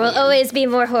 There will always be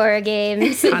more horror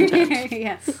games.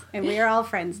 Yes, and we are all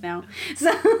friends now, so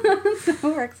it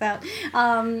works out.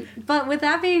 But with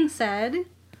that being said,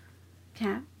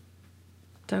 Kat,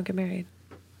 don't get married.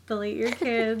 Delete your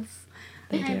kids.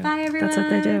 They do. Bye, everyone. That's what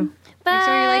they do. Bye. Make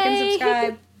sure you like and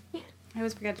subscribe. I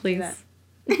always forget to do that.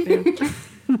 Yeah.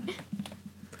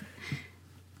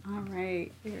 All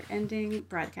right, we're ending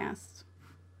broadcast.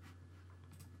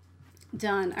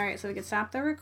 Done. All right, so we can stop the recording.